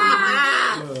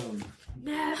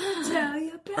 Never tell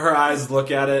your parents. Her eyes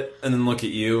look at it and then look at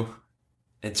you.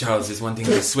 And Charles is wanting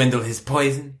to swindle his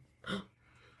poison.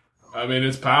 I mean,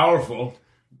 it's powerful.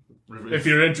 If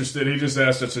you're interested, he just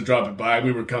asked us to drop it by.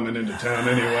 We were coming into town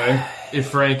anyway. If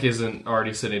Frank isn't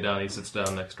already sitting down, he sits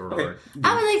down next to Roarke.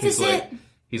 I would like to sit.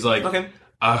 He's like, Okay.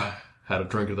 I had a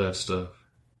drink of that stuff.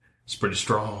 It's pretty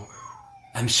strong.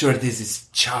 I'm sure this is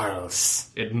Charles.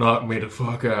 It knocked me the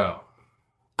fuck out.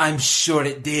 I'm sure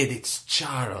it did. It's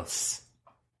Charles.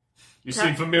 You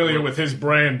seem familiar with his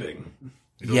branding.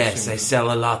 Yes, I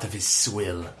sell a lot of his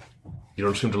swill. You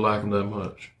don't seem to like him that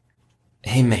much.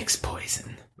 He makes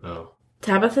poison. Oh.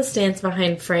 Tabitha stands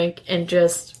behind Frank and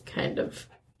just kind of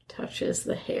touches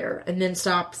the hair and then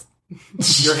stops.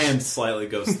 Your hand slightly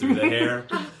goes through the hair,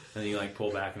 and then you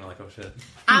pull back and you're like, oh shit.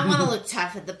 I want to look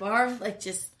tough at the bar,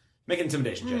 just. Make an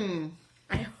intimidation check.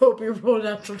 I hope you rolled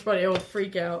out to 20. I would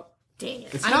freak out. Dang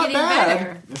it. It's I'm not getting bad.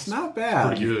 better. It's not bad.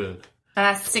 Pretty good.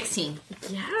 That's 16.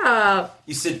 Yeah.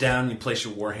 You sit down and you place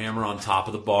your warhammer on top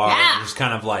of the bar, Yeah. and you just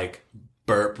kind of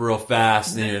burp real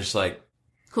fast, and you're just like,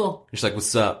 Cool.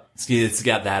 what's up? It's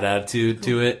got that attitude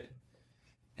to it.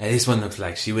 Hey, this one looks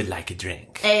like she would like a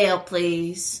drink. Ale,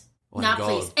 please. One Not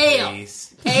gold, please. Ale.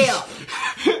 please. Ale.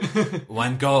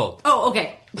 1 gold. Oh,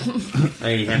 okay.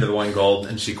 And you hand her the 1 gold,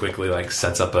 and she quickly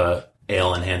sets up a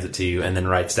ale and hands it to you, and then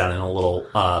writes down in a little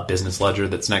business ledger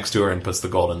that's next to her and puts the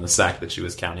gold in the sack that she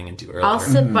was counting into earlier. I'll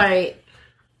sit by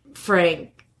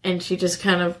Frank and she just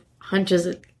kind of hunches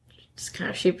it. Just kind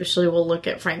of sheepishly will look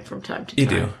at Frank from time to time. You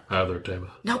do. Hi there,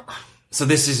 Tabitha. Nope. So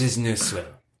this is his new swill.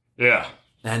 Yeah.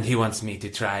 And he wants me to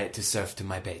try it to serve to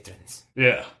my patrons.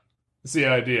 Yeah. That's the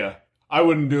idea. I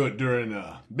wouldn't do it during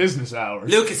business hours.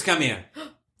 Lucas, come here.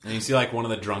 And you see one of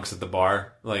the drunks at the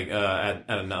bar, at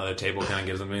another table, kind of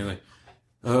gives them, he's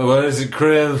what is it,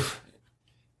 Kriv?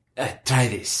 Try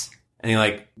this. And he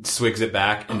swigs it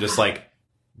back and just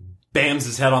bams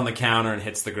his head on the counter and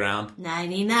hits the ground.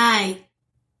 99.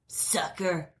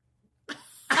 Sucker.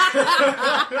 I'm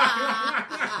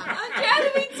trying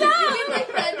to be tough. Give me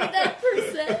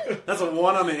 99%. That's a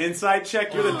 1 on the inside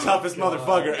check. You're the toughest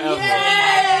motherfucker ever.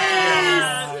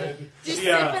 Yes! Just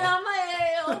Yeah. sipping on my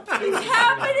ale. It's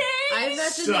happening. I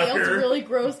imagine the ale's really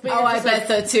gross, but Oh, I bet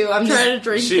so too. I'm trying to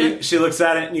drink it. She looks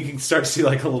at it and you can start to see a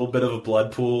little bit of a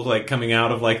blood pool coming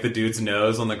out of the dude's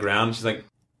nose on the ground. She's like,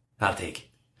 I'll take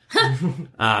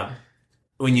it.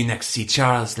 When you next see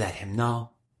Charles, let him know.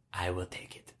 I will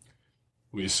take it.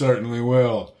 We certainly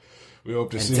will. We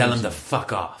hope to And see tell him to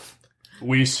fuck off.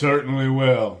 We certainly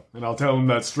will. And I'll tell him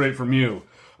that straight from you.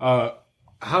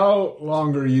 How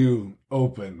long are you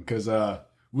open? Because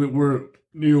we're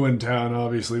new in town,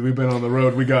 obviously. We've been on the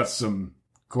road. We got some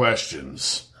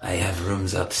questions. I have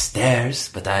rooms upstairs,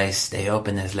 but I stay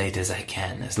open as late as I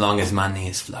can, as long as money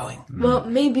is flowing. Well,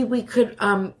 maybe we could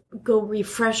go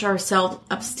refresh ourselves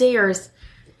upstairs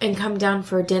and come down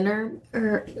for dinner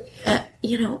or,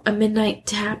 a midnight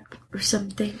tap or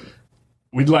something.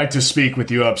 We'd like to speak with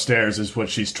you upstairs, is what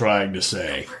she's trying to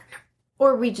say.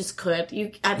 Or we just could.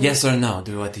 Yes or no?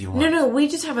 What do you want? No, we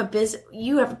just have a business.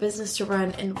 You have a business to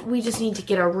run, and we just need to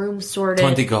get our room sorted.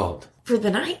 20 gold. For the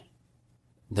night?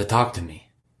 To talk to me.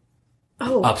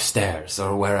 Oh. Upstairs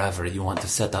or wherever you want to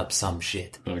set up some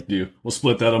shit. Fuck you. We'll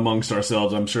split that amongst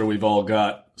ourselves. I'm sure we've all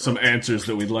got some answers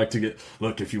that we'd like to get.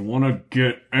 Look, if you want to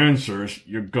get answers,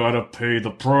 you gotta pay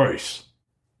the price.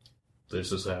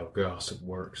 This is how gossip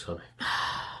works, honey.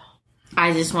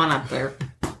 I just want up there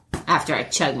after I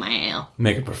chug my ale.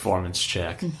 Make a performance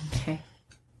check. Okay.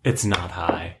 It's not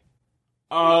high.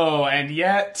 Oh, and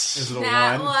yet... Is it a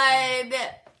That 1? one...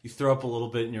 You throw up a little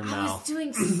bit in your I mouth. was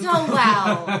doing so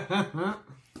well.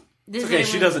 It's okay,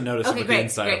 she doesn't notice it with the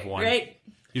inside of one. Great.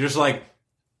 You're just like...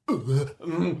 kind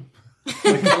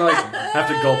of like have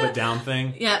to gulp it down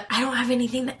thing. Yeah. I don't have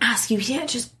anything to ask you. You can't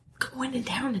just go in and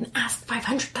down and ask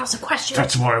 500,000 questions.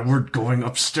 That's why we're going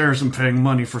upstairs and paying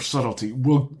money for subtlety.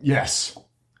 Yes.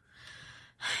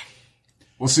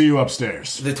 We'll see you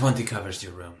upstairs. The 20 covers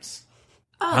your rooms.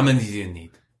 Oh. How many do you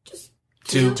need? Just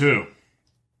Two. 2.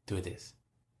 2 it is.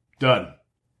 Done.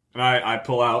 And I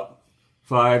pull out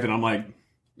 5, and I'm like...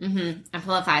 I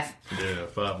pull up 5. Yeah,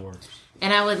 5 works.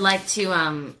 And I would like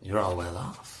to, You're all well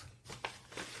off.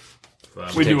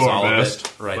 5 We do Takes our all best.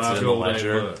 of it, writes Five it in the gold ain't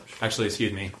ledger. much. Actually,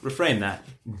 excuse me. Refrain that.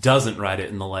 Doesn't write it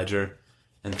in the ledger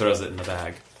and throws it in the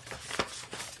bag.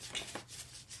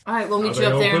 all right, we'll meet Are you they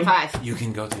up there in open? 5. You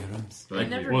can go to your rooms. Thank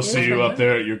never you. We'll see you up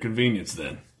there at your convenience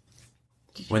then.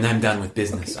 When I'm done with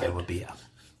business, I will be up.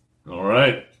 All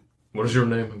right. What is your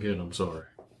name again? I'm sorry.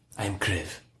 I am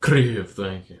Kriv. Kriv,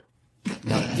 thank you.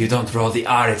 No, you don't roll the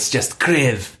R, it's just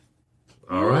Kriv.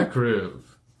 All right, Kriv.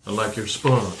 I like your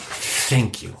sponge.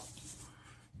 Thank you.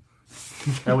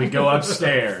 And we go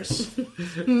upstairs.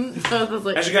 As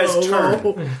you guys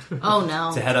turn Oh,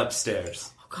 no. to head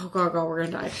upstairs, Go, we're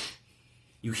gonna die.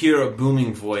 you hear a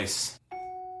booming voice.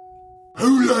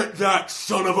 Who let that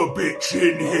son of a bitch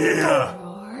in here?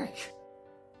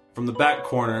 From the back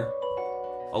corner,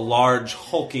 a large,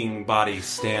 hulking body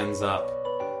stands up.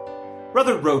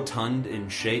 Rather rotund in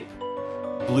shape,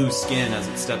 blue skin as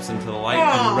it steps into the light,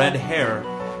 and red hair.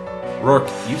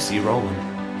 Roarke, you see Roland.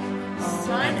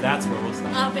 Son And that's where we'll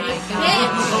stop. of a bitch!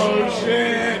 Oh,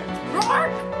 shit!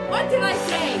 Roarke! What did I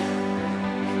say?